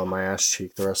animal on my ass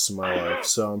cheek the rest of my life.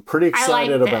 So I'm pretty I like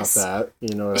excited about this. that.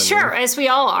 You know what I Sure, mean? as we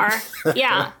all are.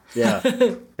 Yeah. Yeah,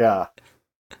 yeah,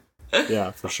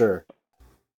 yeah, for sure.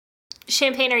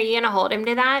 Champagne, are you going to hold him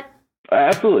to that?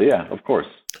 Absolutely, yeah, of course.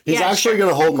 He's Yeah, actually sure, going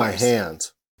to hold of my course.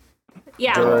 hand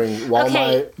Yeah. while Okay.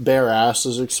 my bare ass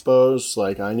is exposed.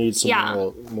 Like I need some Yeah.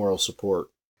 moral support.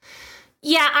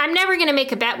 Yeah, I'm never going to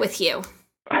make a bet with you.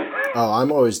 Oh,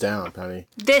 I'm always down, Penny.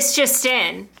 This just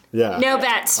in. Yeah. No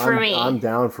bets for me. I'm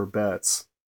down for bets.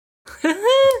 All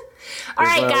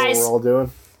right, guys. What we're all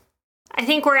doing? I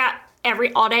think we're out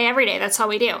all day, every day. That's all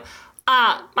we do.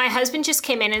 My husband just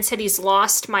came in and said he's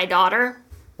lost my daughter.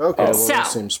 Okay, well, so, that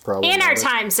seems probably. And our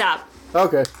time's up.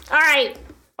 Okay. All right.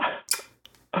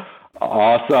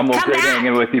 Awesome. Well, Come great back.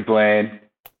 hanging with you, Blaine.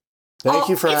 Thank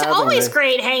you for having me. It's always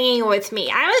great hanging with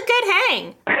me. I'm a good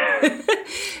hang.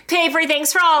 Paper,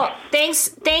 thanks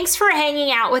for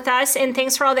hanging out with us, and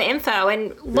thanks for all the info.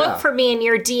 And look for me in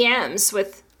your DMs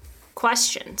with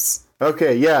questions.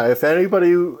 Okay, yeah. If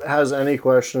anybody has any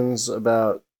questions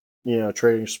about,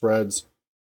 trading spreads,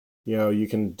 you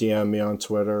can DM me on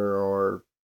Twitter or,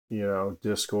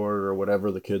 Discord or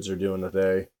whatever the kids are doing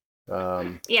today.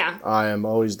 I am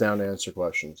always down to answer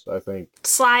questions. I think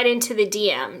slide into the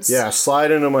DMs. Yeah,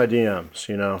 slide into my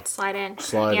DMs, Slide in.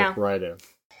 Slide it right in.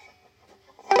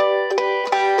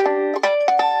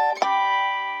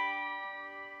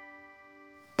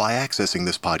 By accessing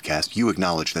this podcast, you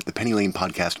acknowledge that the Penny Lane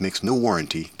podcast makes no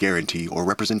warranty, guarantee, or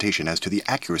representation as to the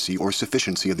accuracy or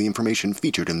sufficiency of the information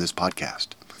featured in this podcast.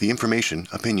 The information,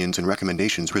 opinions, and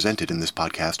recommendations presented in this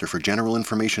podcast are for general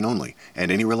information only,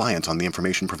 and any reliance on the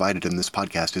information provided in this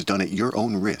podcast is done at your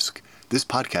own risk. This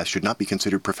podcast should not be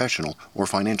considered professional or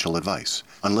financial advice.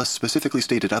 Unless specifically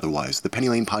stated otherwise, the Penny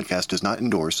Lane podcast does not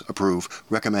endorse, approve,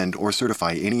 recommend, or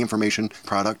certify any information,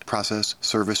 product, process,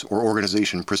 service, or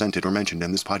organization presented or mentioned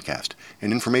in this podcast,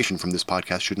 and information from this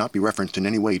podcast should not be referenced in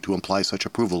any way to imply such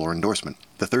approval or endorsement.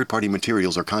 The third-party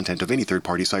materials or content of any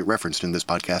third-party site referenced in this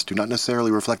podcast do not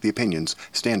necessarily reflect the opinions,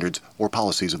 standards, or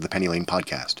policies of the Penny Lane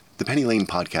podcast. The Penny Lane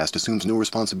podcast assumes no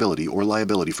responsibility or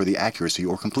liability for the accuracy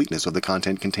or completeness of the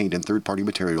content contained in third-party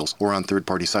materials or on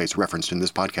third-party sites referenced in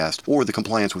this podcast, or the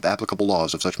compliance with applicable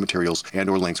laws of such materials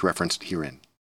and/or links referenced herein.